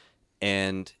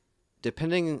 and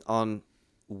depending on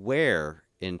where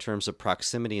in terms of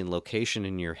proximity and location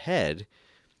in your head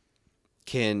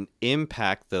can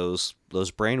impact those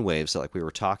brain waves that like we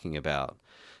were talking about.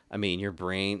 I mean, your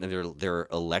brain, there are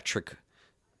electric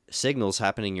signals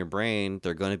happening in your brain.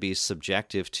 They're going to be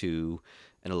subjective to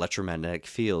an electromagnetic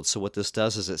field. So what this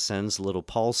does is it sends little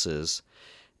pulses,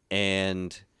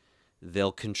 and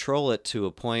they'll control it to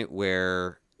a point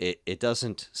where it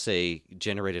doesn't, say,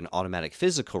 generate an automatic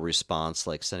physical response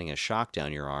like sending a shock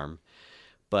down your arm,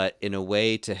 but in a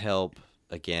way to help,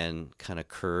 again, kind of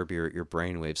curb your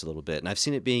brain waves a little bit. And I've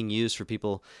seen it being used for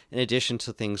people in addition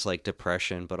to things like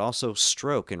depression, but also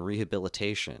stroke and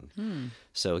rehabilitation.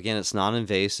 So again, it's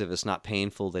non-invasive. It's not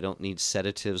painful. They don't need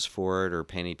sedatives for it or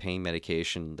any pain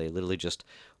medication. They literally just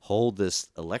hold this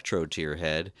electrode to your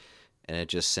head, and it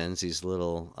just sends these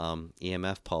little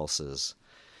EMF pulses.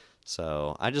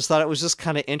 So I just thought it was just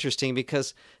kind of interesting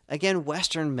because, again,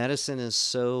 Western medicine is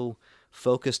so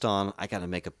focused on, I got to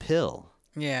make a pill,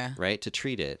 Yeah. right, to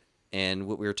treat it. And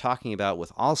what we were talking about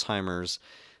with Alzheimer's,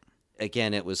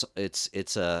 again, it's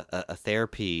a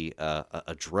therapy,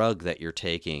 a drug that you're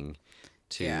taking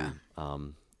to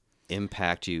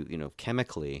impact you,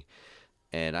 chemically.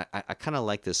 And I kind of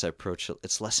like this approach.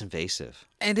 It's less invasive.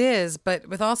 It is, but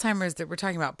with Alzheimer's, that we're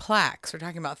talking about plaques. We're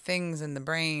talking about things in the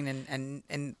brain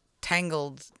and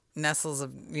tangled nestles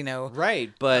of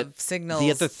Right, but of signals.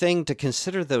 the other thing to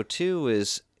consider, though, too,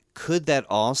 is could that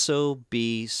also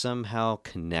be somehow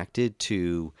connected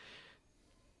to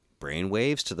brain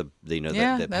waves to the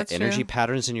Yeah, the that's energy true.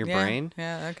 patterns in your Yeah, brain?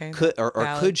 yeah, okay. Or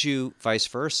Valid. could you, vice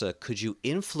versa, could you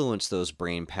influence those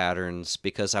brain patterns?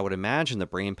 Because I would imagine the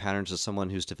brain patterns of someone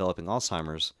who's developing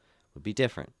Alzheimer's would be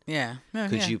different. Yeah. No,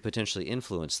 Could yeah. you potentially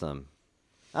influence them?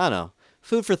 I don't know.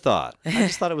 Food for thought. I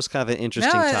just thought it was kind of an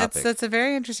interesting No, topic. it's a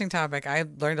very interesting topic. I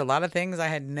learned a lot of things I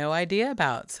had no idea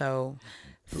about. So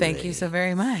thank you so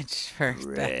very much for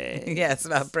that. Yes,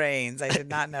 about brains. I did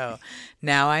not know.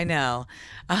 Now I know.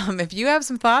 If you have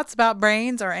some thoughts about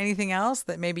brains or anything else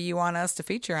that maybe you want us to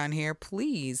feature on here,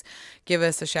 please give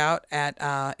us a shout at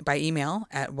by email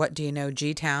at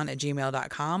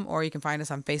whatdoyouknowgtown@gmail.com, or you can find us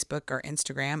on Facebook or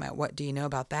Instagram at What Do You Know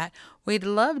About That. We'd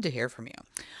love to hear from you.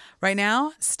 Right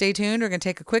now, stay tuned. We're going to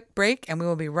take a quick break, and we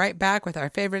will be right back with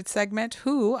our favorite segment,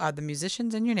 Who Are the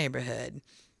Musicians in Your Neighborhood?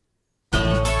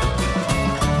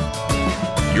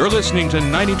 You're listening to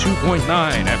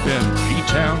 92.9 FM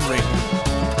G-Town Radio.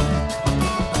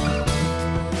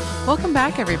 Welcome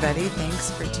back, everybody.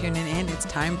 Thanks for tuning in. It's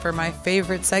time for my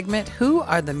favorite segment, Who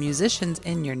Are the Musicians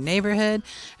in Your Neighborhood?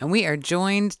 And we are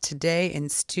joined today in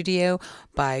studio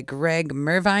by Greg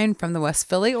Mervine from the West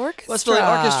Philly Orchestra. West Philly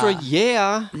Orchestra,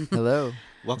 yeah. Hello.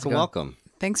 Welcome, welcome.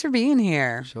 Thanks for being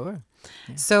here. Sure.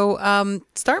 So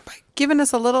start by giving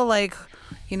us a little,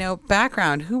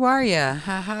 background. Who are you?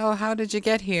 How did you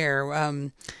get here?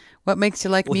 What makes you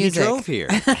like Well, music? he drove here.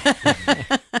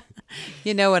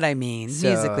 You know what I mean,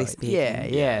 musically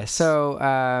speaking. Yeah. So,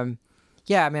 I'm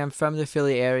from the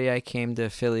Philly area. I came to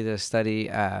Philly to study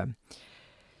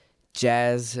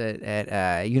jazz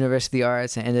at University of the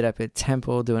Arts. I ended up at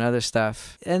Temple doing other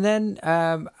stuff. And then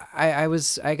I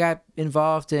got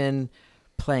involved in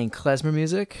playing klezmer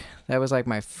music. That was like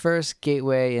my first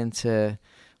gateway into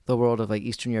the world of like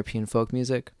Eastern European folk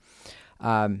music.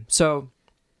 So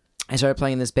I started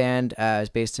playing in this band. It was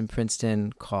based in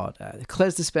Princeton called the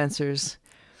Klez Dispensers,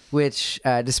 which,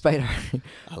 despite our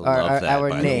by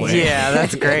the name, way. Yeah,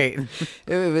 that's great.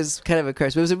 it was kind of a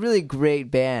curse. But it was a really great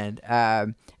band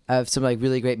of some like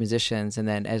really great musicians. And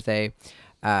then as we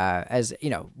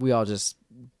all just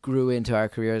grew into our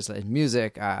careers in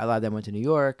music, a lot of them went to New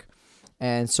York,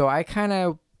 and so I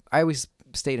always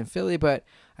stayed in Philly, but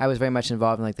I was very much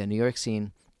involved in like the New York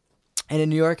scene. And in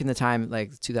New York in the time,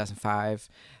 like 2005,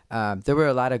 there were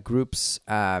a lot of groups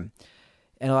and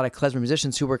a lot of klezmer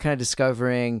musicians who were kind of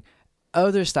discovering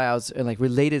other styles and like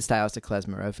related styles to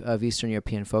klezmer of Eastern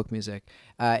European folk music,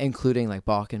 including like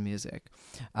Balkan music.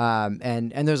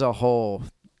 And there's so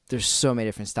many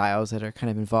different styles that are kind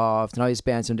of involved, and all these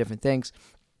bands doing different things.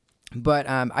 But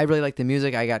I really like the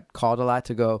music. I got called a lot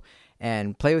to go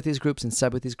and play with these groups and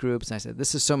sub with these groups. And I said,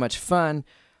 this is so much fun,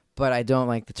 but I don't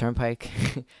like the Turnpike.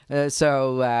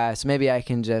 So maybe I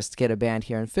can just get a band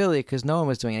here in Philly, because no one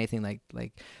was doing anything like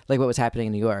what was happening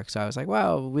in New York. So I was like,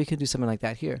 well, we could do something like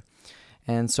that here.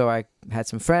 And so I had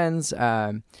some friends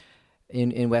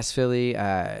in West Philly,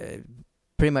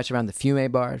 pretty much around the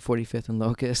Fume bar at 45th and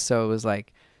Locust. So it was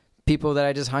like people that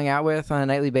I just hung out with on a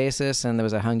nightly basis. And there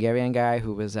was a Hungarian guy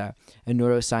who was a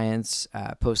neuroscience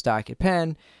postdoc at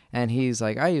Penn. And he's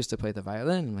like, I used to play the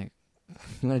violin. I'm like,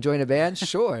 you want to join a band?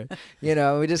 Sure.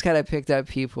 We just kind of picked up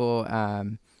people.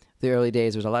 The early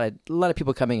days, there was a lot of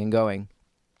people coming and going.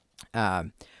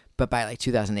 But by like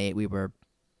 2008, we were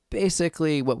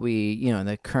basically what we, in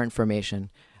the current formation,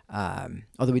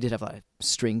 although we did have a lot of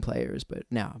string players, but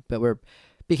we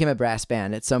became a brass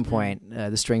band. At some point,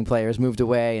 the string players moved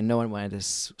away and no one wanted to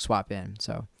swap in.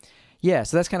 So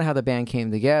that's kind of how the band came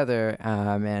together.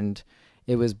 And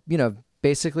it was,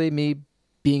 basically me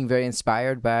being very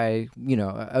inspired by,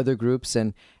 other groups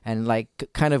and like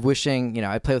kind of wishing,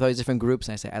 I play with all these different groups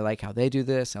and I say, I like how they do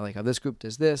this. I like how this group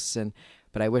does this.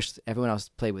 But I wish everyone else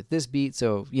played with this beat.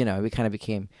 So, it kind of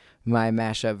became my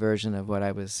mashup version of what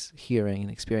I was hearing and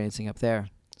experiencing up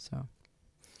there. So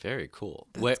Very cool.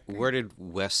 Where did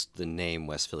the name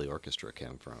West Philly Orchestra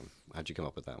come from? How'd you come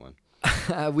up with that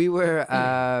one? we were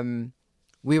on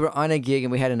a gig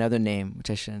and we had another name, which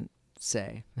I shouldn't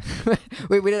say.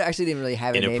 we didn't really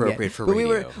have a name yet. Inappropriate for but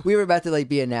radio. we were about to like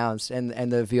be announced,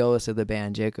 and the violist of the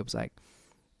band, Jacob's like,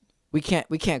 we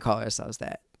can't call ourselves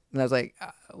that. And I was like,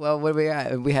 well, what do we got?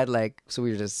 And we had like, so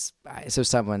we were just, so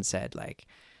someone said like,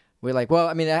 we're like, well,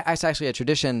 I mean, that's actually a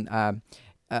tradition.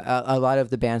 A lot of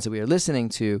the bands that we were listening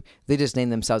to, they just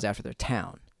named themselves after their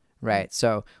town, right?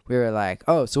 So we were like,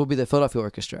 oh, so we'll be the Philadelphia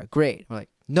Orchestra. Great. We're like,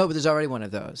 no, but there's already one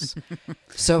of those.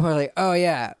 So we're like, oh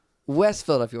yeah, West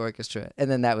Philadelphia Orchestra.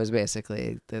 And then that was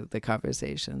basically the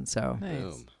conversation. So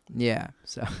Nice. yeah,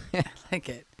 so I like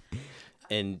it.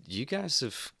 And you guys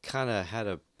have kind of had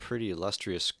a pretty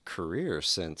illustrious career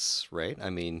since, right? I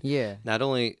mean, yeah. not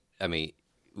only,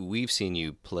 we've seen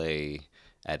you play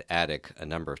at Attic a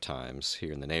number of times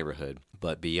here in the neighborhood.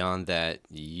 But beyond that,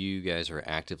 you guys are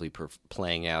actively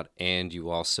playing out, and you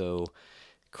also,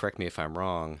 correct me if I'm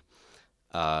wrong,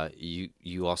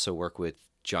 you also work with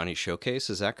Johnny Showcase.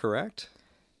 Is that correct?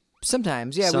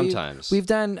 Sometimes, yeah. Sometimes. We've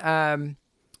done, I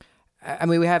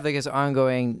mean, we have like this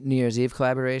ongoing New Year's Eve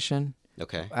collaboration.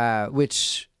 Okay.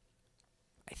 Which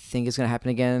I think is going to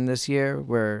happen again this year.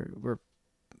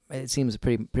 It seems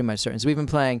pretty much certain. So we've been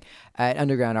playing at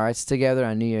Underground Arts together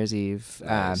on New Year's Eve,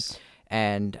 Nice.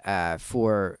 and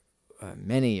for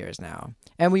many years now.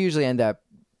 And we usually end up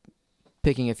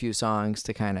picking a few songs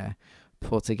to kind of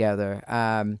pull together.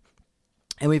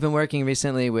 And we've been working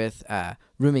recently with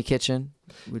Roomy Kitchen,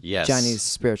 with Yes. Johnny's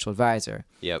spiritual advisor.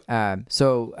 Yep.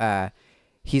 So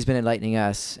he's been enlightening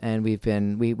us, and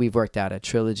we've worked out a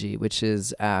trilogy, which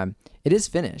is it is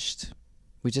finished.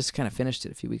 We just kind of finished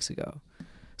it a few weeks ago,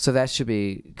 so that should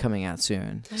be coming out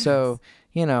soon. Nice. So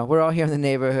we're all here in the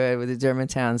neighborhood with the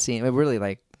Germantown scene. We're really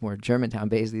like more Germantown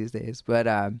based these days, but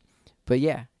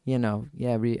yeah,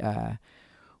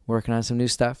 working on some new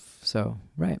stuff. So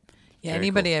right. Yeah, Very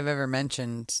anybody I've ever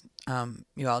mentioned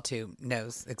you all to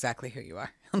knows exactly who you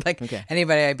are. Like Okay.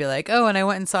 anybody I'd be like, oh, and I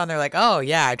went and saw, and they're like, oh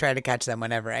yeah, I try to catch them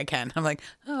whenever I can. I'm like,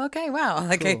 oh, okay, wow.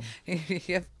 Like Cool.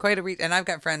 you have quite a reach, and I've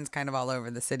got friends kind of all over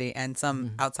the city and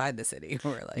some outside the city who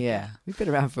are like, Yeah, we've been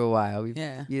around for a while.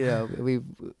 Yeah.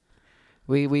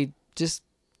 We just,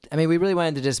 I mean, we really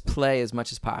wanted to just play as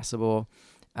much as possible.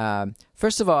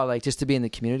 First of all, like just to be in the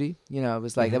community, it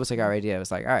was like, that was like our idea. It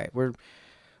was like, all right,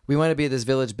 we want to be this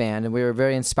village band, and we were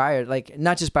very inspired, like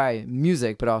not just by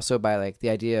music, but also by like the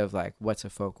idea of like, what's a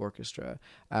folk orchestra?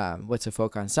 What's a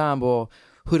folk ensemble?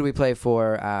 Who do we play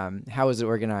for? How is it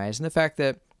organized? And the fact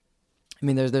that, I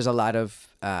mean, there's a lot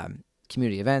of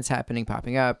community events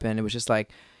popping up, and it was just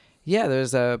like, yeah,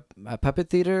 there's a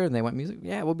puppet theater, and they want music.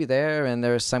 Yeah, we'll be there. And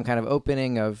there's some kind of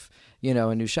opening of,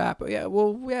 a new shop.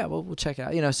 We'll check it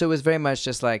out. So it was very much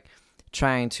just like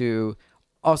trying to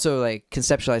also like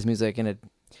conceptualize music in a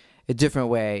different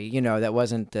way, that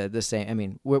wasn't the same. I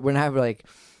mean, we're not like,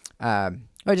 I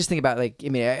just think about like, I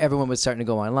mean, everyone was starting to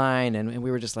go online, and we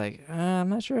were just like, I'm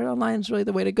not sure online's really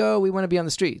the way to go. We want to be on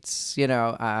the streets,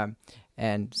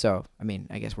 and so, I mean,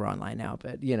 I guess we're online now,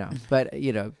 but but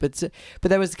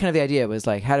that was kind of the idea, was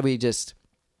like, how do we just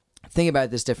think about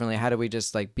this differently? How do we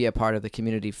just like be a part of the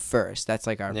community first? That's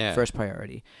like our first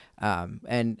priority.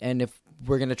 And if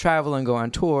we're going to travel and go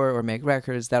on tour or make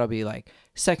records, that'll be like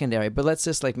secondary, but let's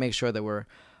just like make sure that we're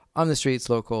on the streets,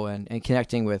 local, and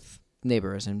connecting with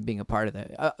neighbors and being a part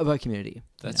of a community.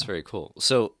 That's very cool.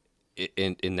 So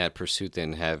in that pursuit,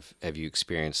 then, have you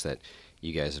experienced that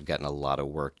you guys have gotten a lot of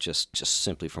work just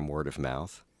simply from word of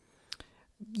mouth?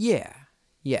 Yeah.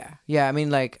 I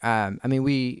mean, like,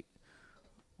 we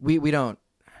don't.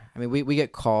 I mean, we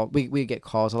get called. We get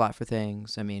calls a lot for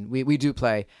things. I mean, we do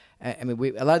play. I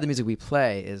mean, a lot of the music we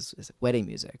play is wedding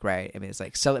music, right? I mean, it's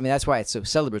like that's why it's so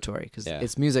celebratory, because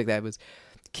it's music that was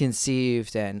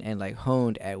conceived and like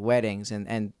honed at weddings,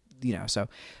 and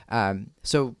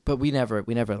but we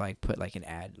never like put like an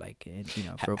ad like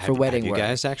for wedding have you work.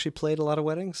 guys actually played a lot of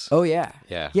weddings? Oh yeah.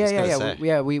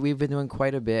 Yeah. We've been doing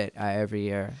quite a bit every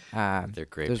year. They're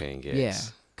great paying gigs. Yeah,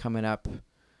 coming up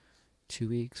 2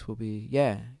 weeks will be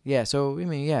so I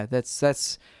mean,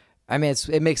 that's I mean,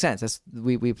 it makes sense.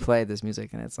 We play this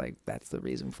music, and it's like that's the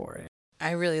reason for it.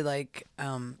 I really like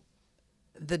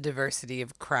the diversity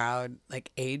of crowd,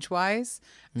 like age-wise.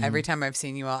 Mm-hmm. Every time I've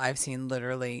seen you all, I've seen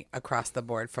literally across the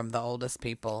board, from the oldest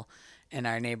people in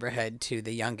our neighborhood to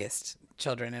the youngest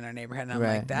children in our neighborhood. And I'm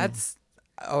like, that's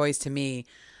always, to me,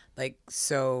 like,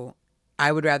 so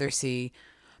I would rather see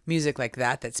music like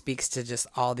that speaks to just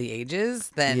all the ages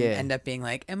than end up being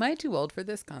like, am I too old for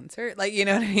this concert? Like, you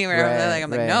know what I mean? Where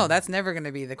I'm like, no, that's never going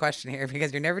to be the question here,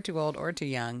 because you're never too old or too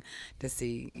young to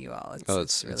see you all.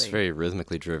 It's very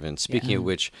rhythmically driven. Speaking of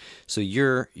which, so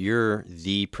you're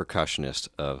the percussionist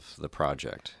of the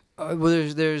project.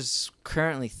 Well, there's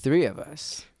currently 3 of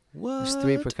us. What? There's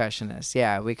 3 percussionists.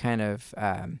 Yeah, we kind of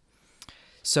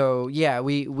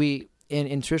we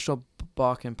in traditional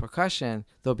Balkan percussion,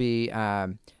 there'll be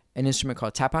an instrument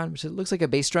called tapan, which looks like a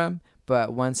bass drum,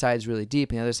 but one side is really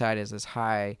deep and the other side is this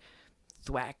high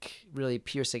thwack, really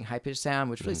piercing high-pitched sound,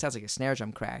 which really sounds like a snare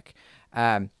drum crack.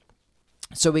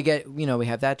 So we get, we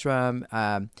have that drum.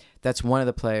 That's one of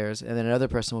the players, and then another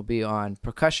person will be on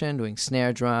percussion, doing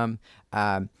snare drum.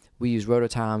 We use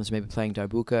rototoms, maybe playing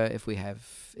darbuka if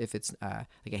it's like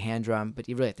a hand drum, but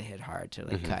you really have to hit hard to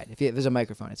like cut. If there's a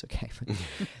microphone, it's okay. But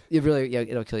you really,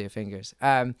 it'll kill your fingers.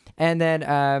 And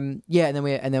then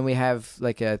we have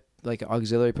like a like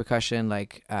auxiliary percussion,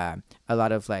 like a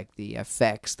lot of like the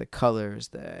effects, the colors,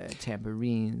 the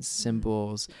tambourines,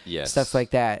 cymbals, Yes. stuff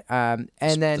like that. And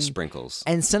then the sprinkles.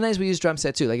 and sometimes we use drum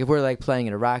set too. Like if we're like playing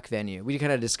in a rock venue, we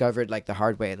kind of discovered like the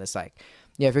hard way. That's like,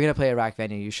 yeah, if you're gonna play a rock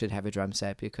venue, you should have a drum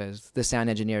set because the sound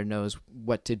engineer knows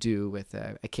what to do with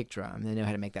a kick drum. They know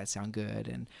how to make that sound good.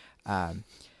 And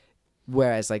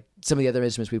whereas like some of the other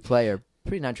instruments we play are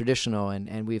pretty non-traditional,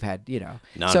 and we've had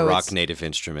Non-rock native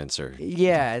instruments are.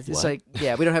 Yeah, it's What? like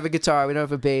we don't have a guitar, we don't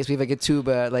have a bass, we have like a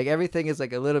tuba. Like everything is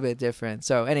like a little bit different.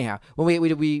 So anyhow, when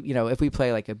we if we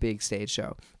play like a big stage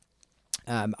show,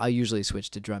 I'll usually switch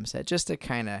to drum set just to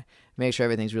kind of make sure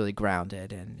everything's really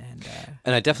grounded And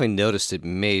I definitely noticed it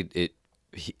made it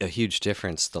a huge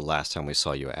difference the last time we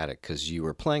saw you at it because you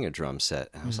were playing a drum set,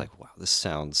 and I was like, wow, this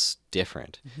sounds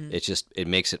different. It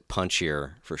makes it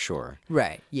punchier for sure.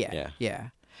 right. Yeah.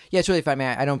 It's really fun. I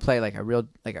mean, I don't play like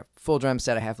a full drum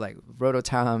set. I have like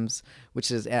rototoms,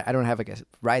 which is I don't have like a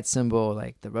ride cymbal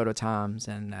like the rototoms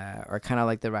and or kind of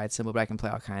like the ride cymbal, but I can play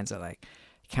all kinds of like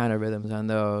counter rhythms on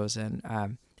those, and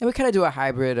we kind of do a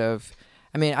hybrid of.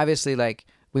 I mean, obviously, like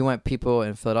we want people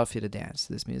in Philadelphia to dance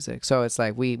to this music, so it's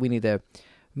like we need to.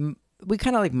 We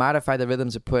kind of like modify the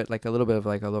rhythms to put like a little bit of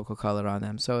like a local color on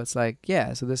them. So it's like,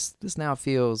 yeah, so this now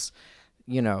feels,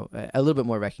 a little bit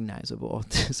more recognizable.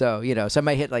 So, so I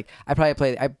might hit like, I probably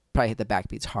hit the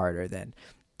backbeats harder than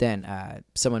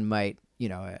someone might,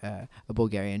 a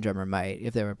Bulgarian drummer might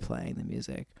if they were playing the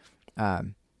music. I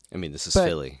mean, this is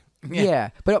Philly. Yeah.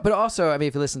 But also, I mean,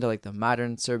 if you listen to like the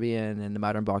modern Serbian and the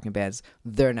modern Balkan bands,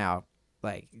 they're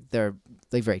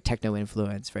very techno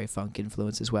influenced, very funk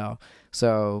influenced as well.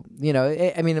 So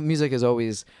I mean, music is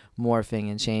always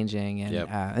morphing and changing, and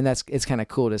and it's kind of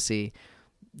cool to see,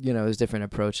 those different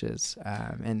approaches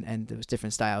and those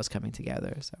different styles coming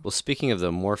together. So. Well, speaking of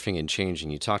the morphing and changing,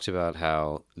 you talked about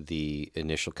how the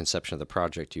initial conception of the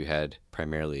project you had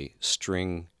primarily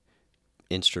string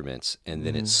instruments, and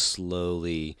then it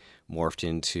slowly morphed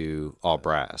into all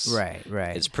brass. Right.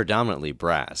 It's predominantly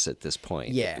brass at this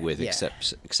point,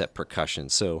 except percussion.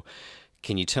 So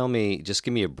can you tell me, just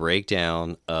give me a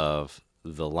breakdown of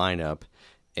the lineup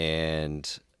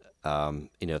and,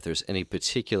 if there's any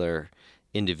particular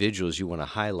individuals you want to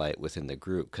highlight within the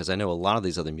group? Because I know a lot of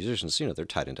these other musicians, they're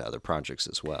tied into other projects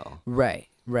as well. Right.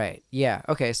 Yeah.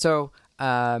 Okay. So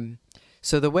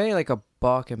the way like a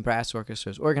Balkan brass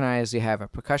orchestra is organized, you have a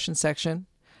percussion section,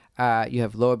 you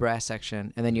have lower brass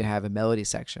section, and then you have a melody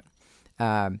section.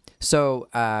 So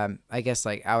I guess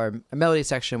like our melody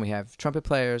section, we have trumpet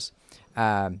players.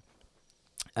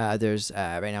 There's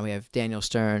right now we have Daniel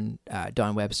Stern,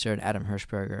 Don Webster, and Adam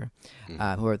Hirschberger,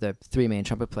 who are the three main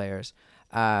trumpet players.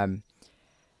 And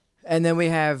then we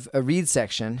have a reed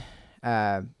section,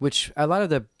 which a lot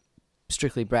of the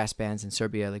strictly brass bands in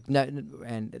Serbia,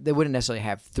 and they wouldn't necessarily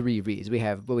have three reeds. We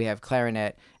have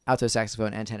clarinet, alto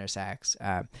saxophone, and tenor sax.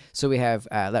 So we have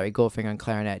Larry Goldfinger on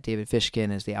clarinet, David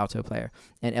Fishkin is the alto player,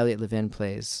 and Elliot Levin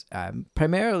plays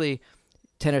primarily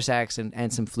tenor sax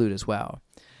and some flute as well.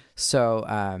 So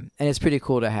and it's pretty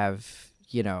cool to have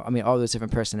all those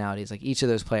different personalities. Like each of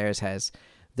those players has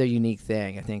their unique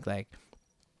thing. I think like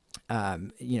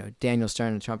Daniel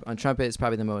Stern on trumpet is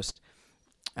probably the most.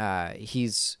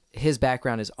 His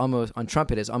background is almost on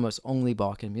trumpet is almost only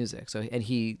Balkan music. So and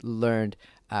he learned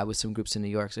with some groups in New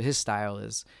York. So his style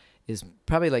is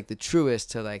probably like the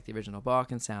truest to like the original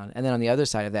Balkan sound. And then on the other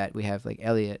side of that, we have like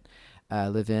Elliot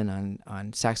Levin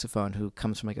on saxophone, who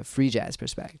comes from like a free jazz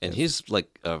perspective. And he's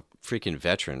like a freaking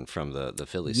veteran from the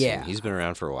Philly scene. Yeah. He's been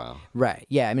around for a while. Right.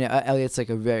 Yeah. I mean, Elliot's like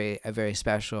a very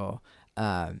special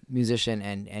musician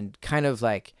and kind of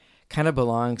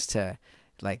belongs to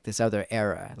like this other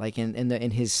era, like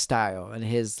in his style, and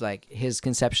his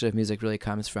conception of music really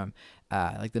comes from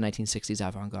like the 1960s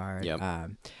avant-garde. Yep.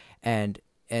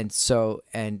 And so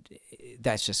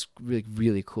that's just really,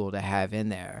 really cool to have in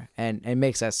there, and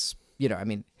makes us,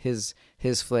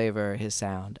 his flavor, his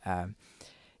sound.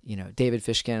 David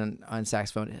Fishkin on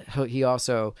saxophone. He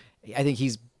also, I think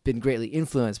he's been greatly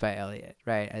influenced by Elliot,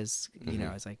 right? As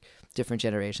as like different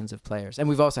generations of players, and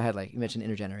we've also had, like you mentioned,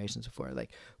 intergenerations before.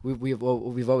 Like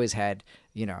we've always had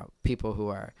people who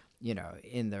are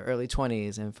in their early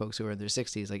 20s and folks who are in their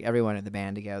 60s, like everyone in the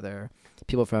band together,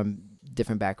 people from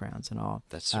different backgrounds and all.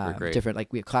 That's super great. Different,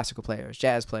 like we have classical players,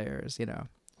 jazz players,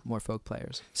 more folk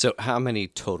players. So how many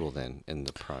total then in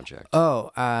the project? Oh,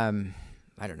 I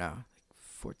don't know.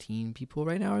 14 people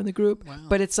right now are in the group. Wow.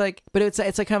 But it's like kind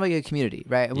of like a community,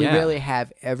 right? We rarely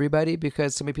have everybody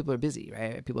because so many people are busy,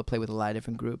 right? People play with a lot of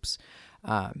different groups.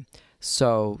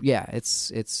 So yeah,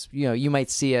 it's you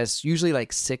might see us usually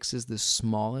like 6 is the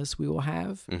smallest we will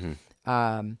have.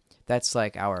 that's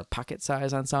like our pocket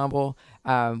size ensemble,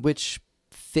 which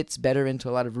fits better into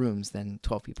a lot of rooms than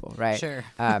 12 people, right? Sure.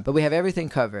 But we have everything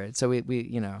covered. So we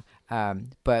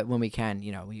but when we can,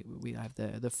 we have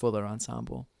the fuller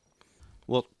ensemble.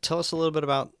 Well, tell us a little bit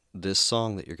about this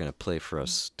song that you're going to play for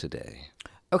us today.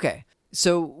 Okay.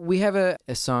 So we have a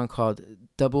song called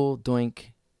Double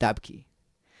Doink Dabki.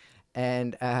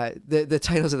 And the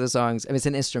titles of the songs, it's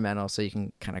an instrumental, so you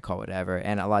can kind of call whatever.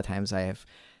 And a lot of times I have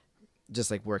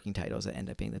just like working titles that end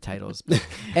up being the titles. But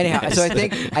anyhow, so I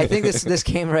think this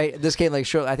came like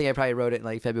shortly. I think I probably wrote it in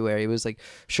like February. It was like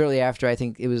shortly after. I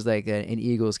think it was like an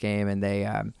Eagles game, and they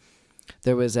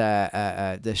there was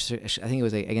I think it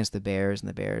was like against the Bears, and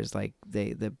the Bears like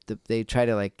they tried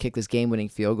to like kick this game-winning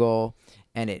field goal,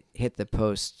 and it hit the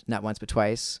post not once but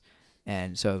twice.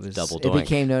 And so it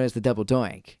became known as the double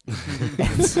doink.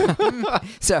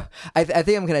 so I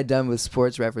think I'm kind of done with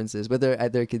sports references, but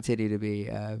there continue to be,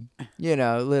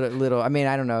 little. I mean,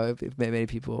 I don't know if many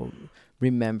people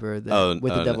remember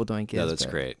what the double doink is. No, that's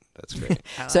great. That's great.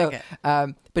 So,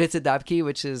 but it's a dabki,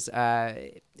 which is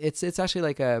it's actually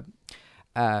like a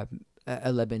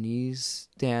Lebanese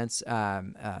dance.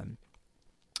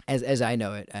 As I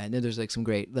know it, and then there's like some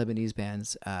great Lebanese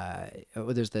bands.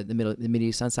 There's the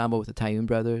Mideast Ensemble with the Tayoun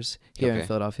brothers here in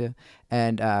Philadelphia,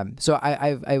 and so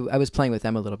I was playing with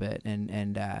them a little bit,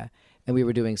 and we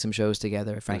were doing some shows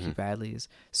together at Frankie Bradley's.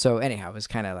 So anyhow, I was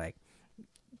kind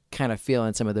of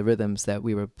feeling some of the rhythms that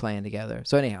we were playing together.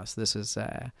 So anyhow, so this is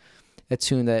a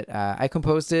tune that I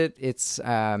composed it. It's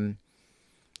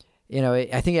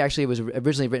I think it actually was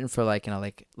originally written for like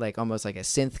almost like a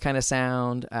synth kind of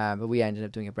sound, but we ended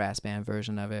up doing a brass band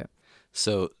version of it.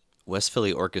 So West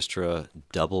Philly Orchestra,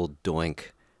 Double Doink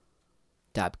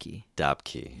Dabki.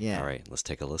 Yeah. All right, let's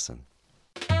take a listen.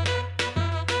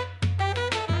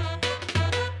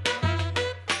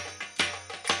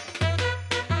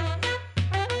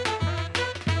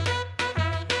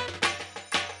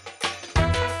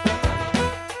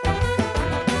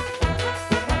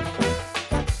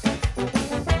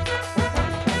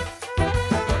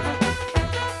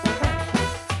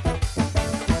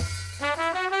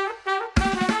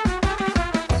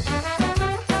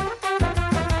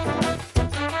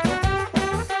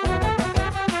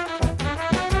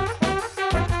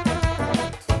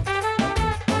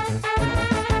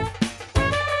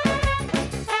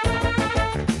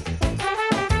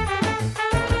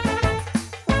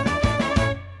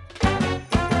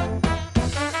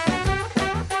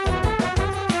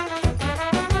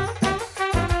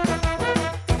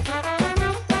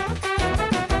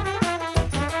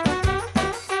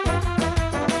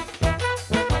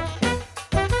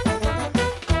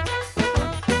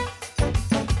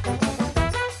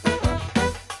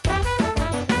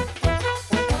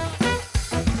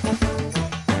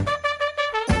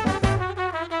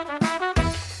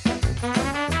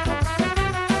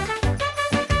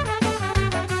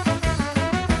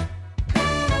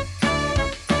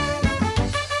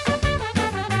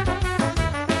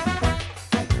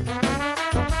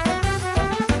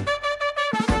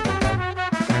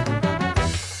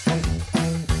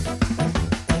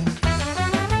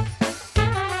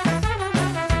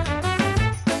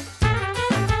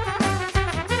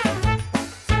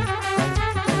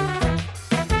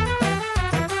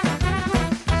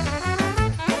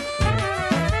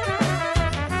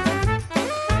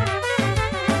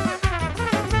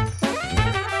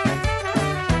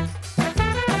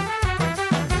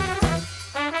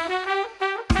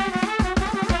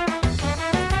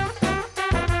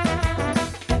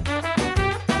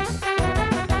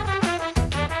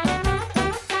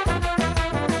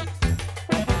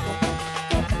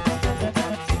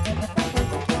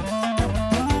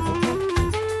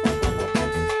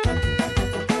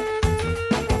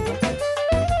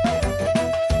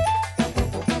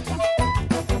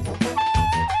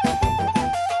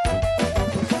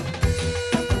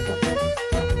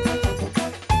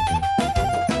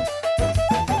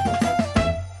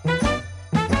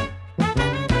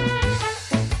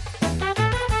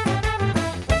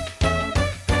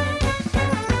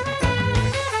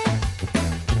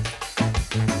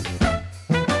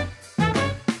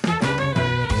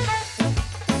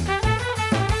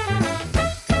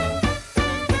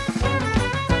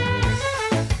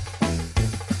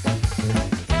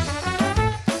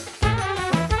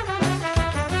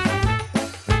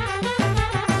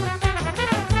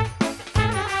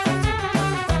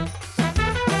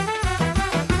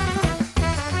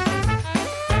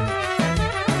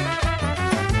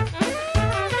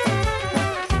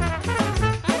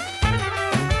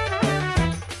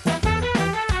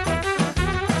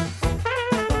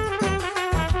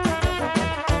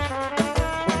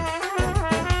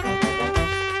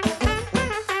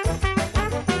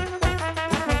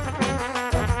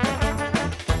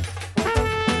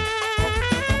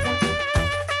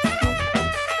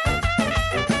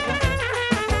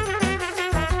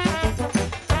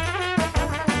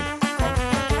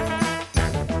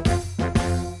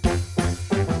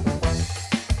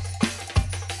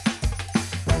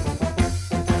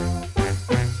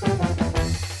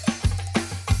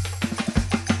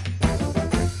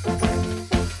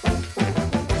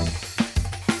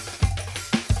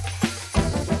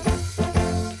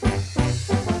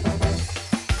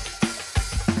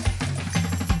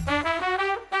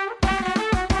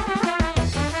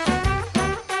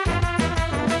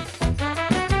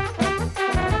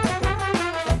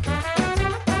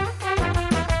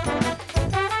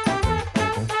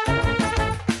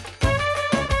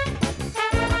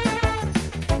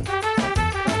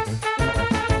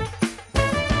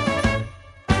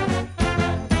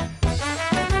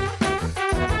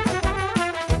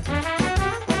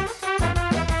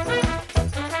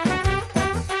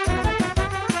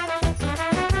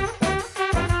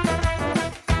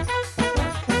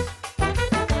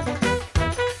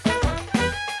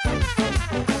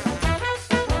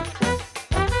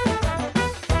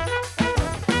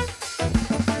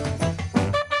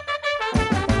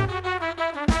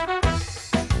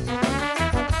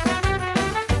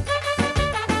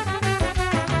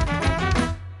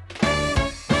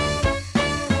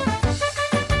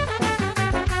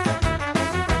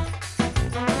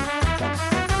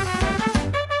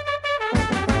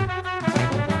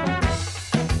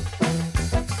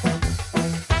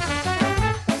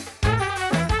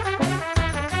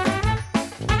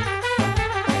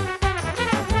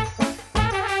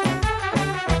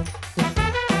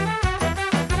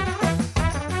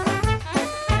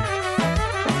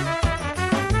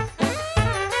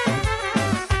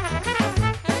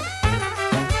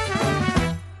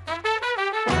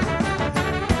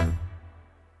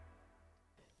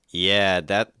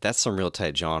 Yeah, that's some real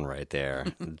tight John right there.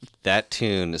 That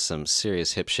tune is some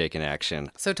serious hip shaking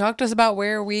action. So talk to us about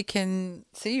where we can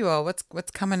see you all.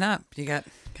 What's coming up? You got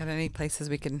any places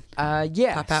we can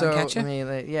Yeah. pop out So and catch you? I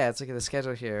mean, yeah, let's look at the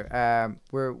schedule here.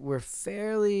 We're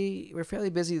fairly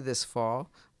busy this fall.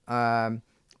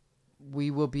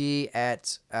 We will be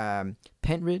at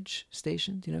Pentridge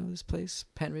Station. Do you know this place,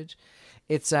 Pentridge?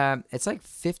 It's like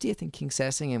 50th and King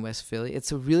Sessing in West Philly.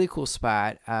 It's a really cool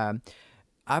spot.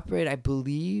 Operated, I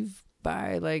believe,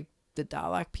 by like the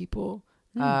Dalek people.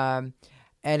 And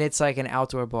it's like an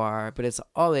outdoor bar, but it's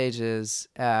all ages.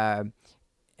 And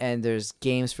there's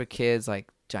games for kids like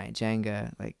Giant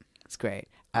Jenga. Like, it's great.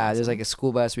 There's like a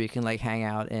school bus where you can like hang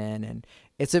out in, and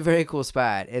it's a very cool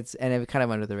spot. It's kind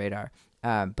of under the radar.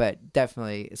 But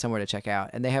definitely somewhere to check out.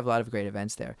 And they have a lot of great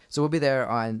events there. So we'll be there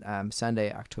on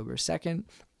Sunday, October 2nd.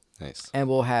 Nice. And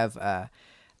we'll have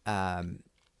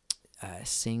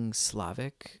Sing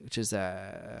Slavic, which is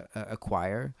a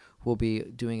choir, who will be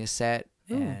doing a set.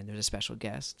 And there's a special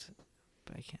guest,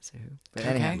 but I can't say who. But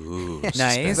anyhow. Ooh,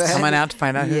 Nice. But- Coming out to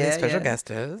find out who the Yeah, special yeah.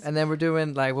 guest is. And then we're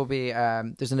doing we'll be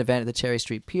there's an event at the Cherry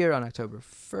Street Pier on October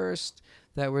 1st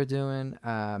that we're doing.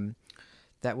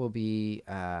 That will be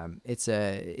it's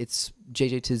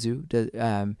JJ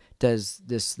Tizu does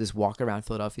this walk around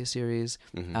Philadelphia series.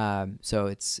 So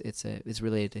it's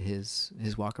related to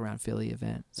his walk around Philly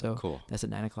event. So cool. That's at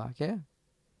 9:00. Yeah.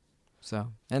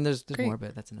 So and there's Great. more,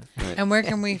 but that's enough. And where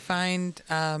can we find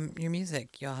your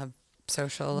music? You'll have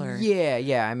social or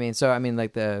Yeah. I mean,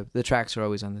 like the tracks are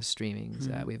always on the streamings.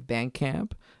 We have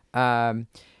Bandcamp.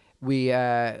 We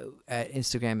at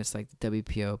Instagram, it's like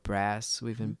WPO Brass.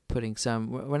 We've been putting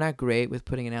some. We're not great with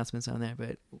putting announcements on there,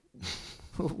 but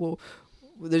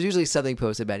there's usually something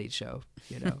posted about each show.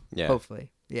 Yeah.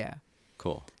 Hopefully, yeah.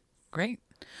 Cool. Great.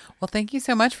 Well, thank you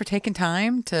so much for taking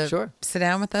time to Sure. sit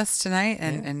down with us tonight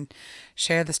and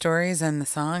share the stories and the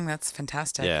song. That's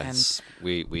fantastic. Yes,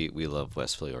 we love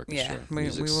West Philly Orchestra. Yeah, we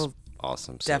Music's will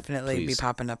awesome. So definitely be please,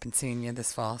 popping up and seeing you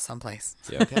this fall someplace.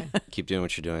 Yeah, okay. Keep doing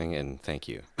what you're doing, and thank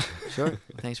you. Sure.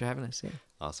 Thanks for having us. Yeah.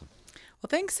 Awesome. Well,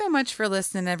 thanks so much for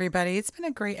listening, everybody. It's been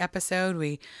a great episode.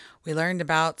 We learned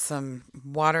about some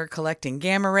water collecting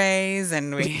gamma rays,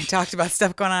 and we talked about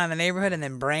stuff going on in the neighborhood, and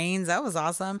then brains. That was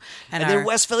awesome. And then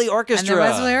West Philly Orchestra. And the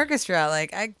West Philly Orchestra.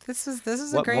 This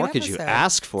is a What great more episode. could you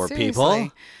ask for, Seriously.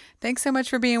 people? Thanks so much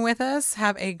for being with us.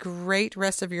 Have a great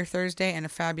rest of your Thursday and a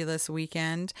fabulous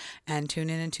weekend. And tune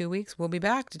in 2 weeks. We'll be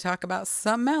back to talk about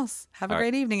something else. Have a All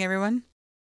right. great evening, everyone.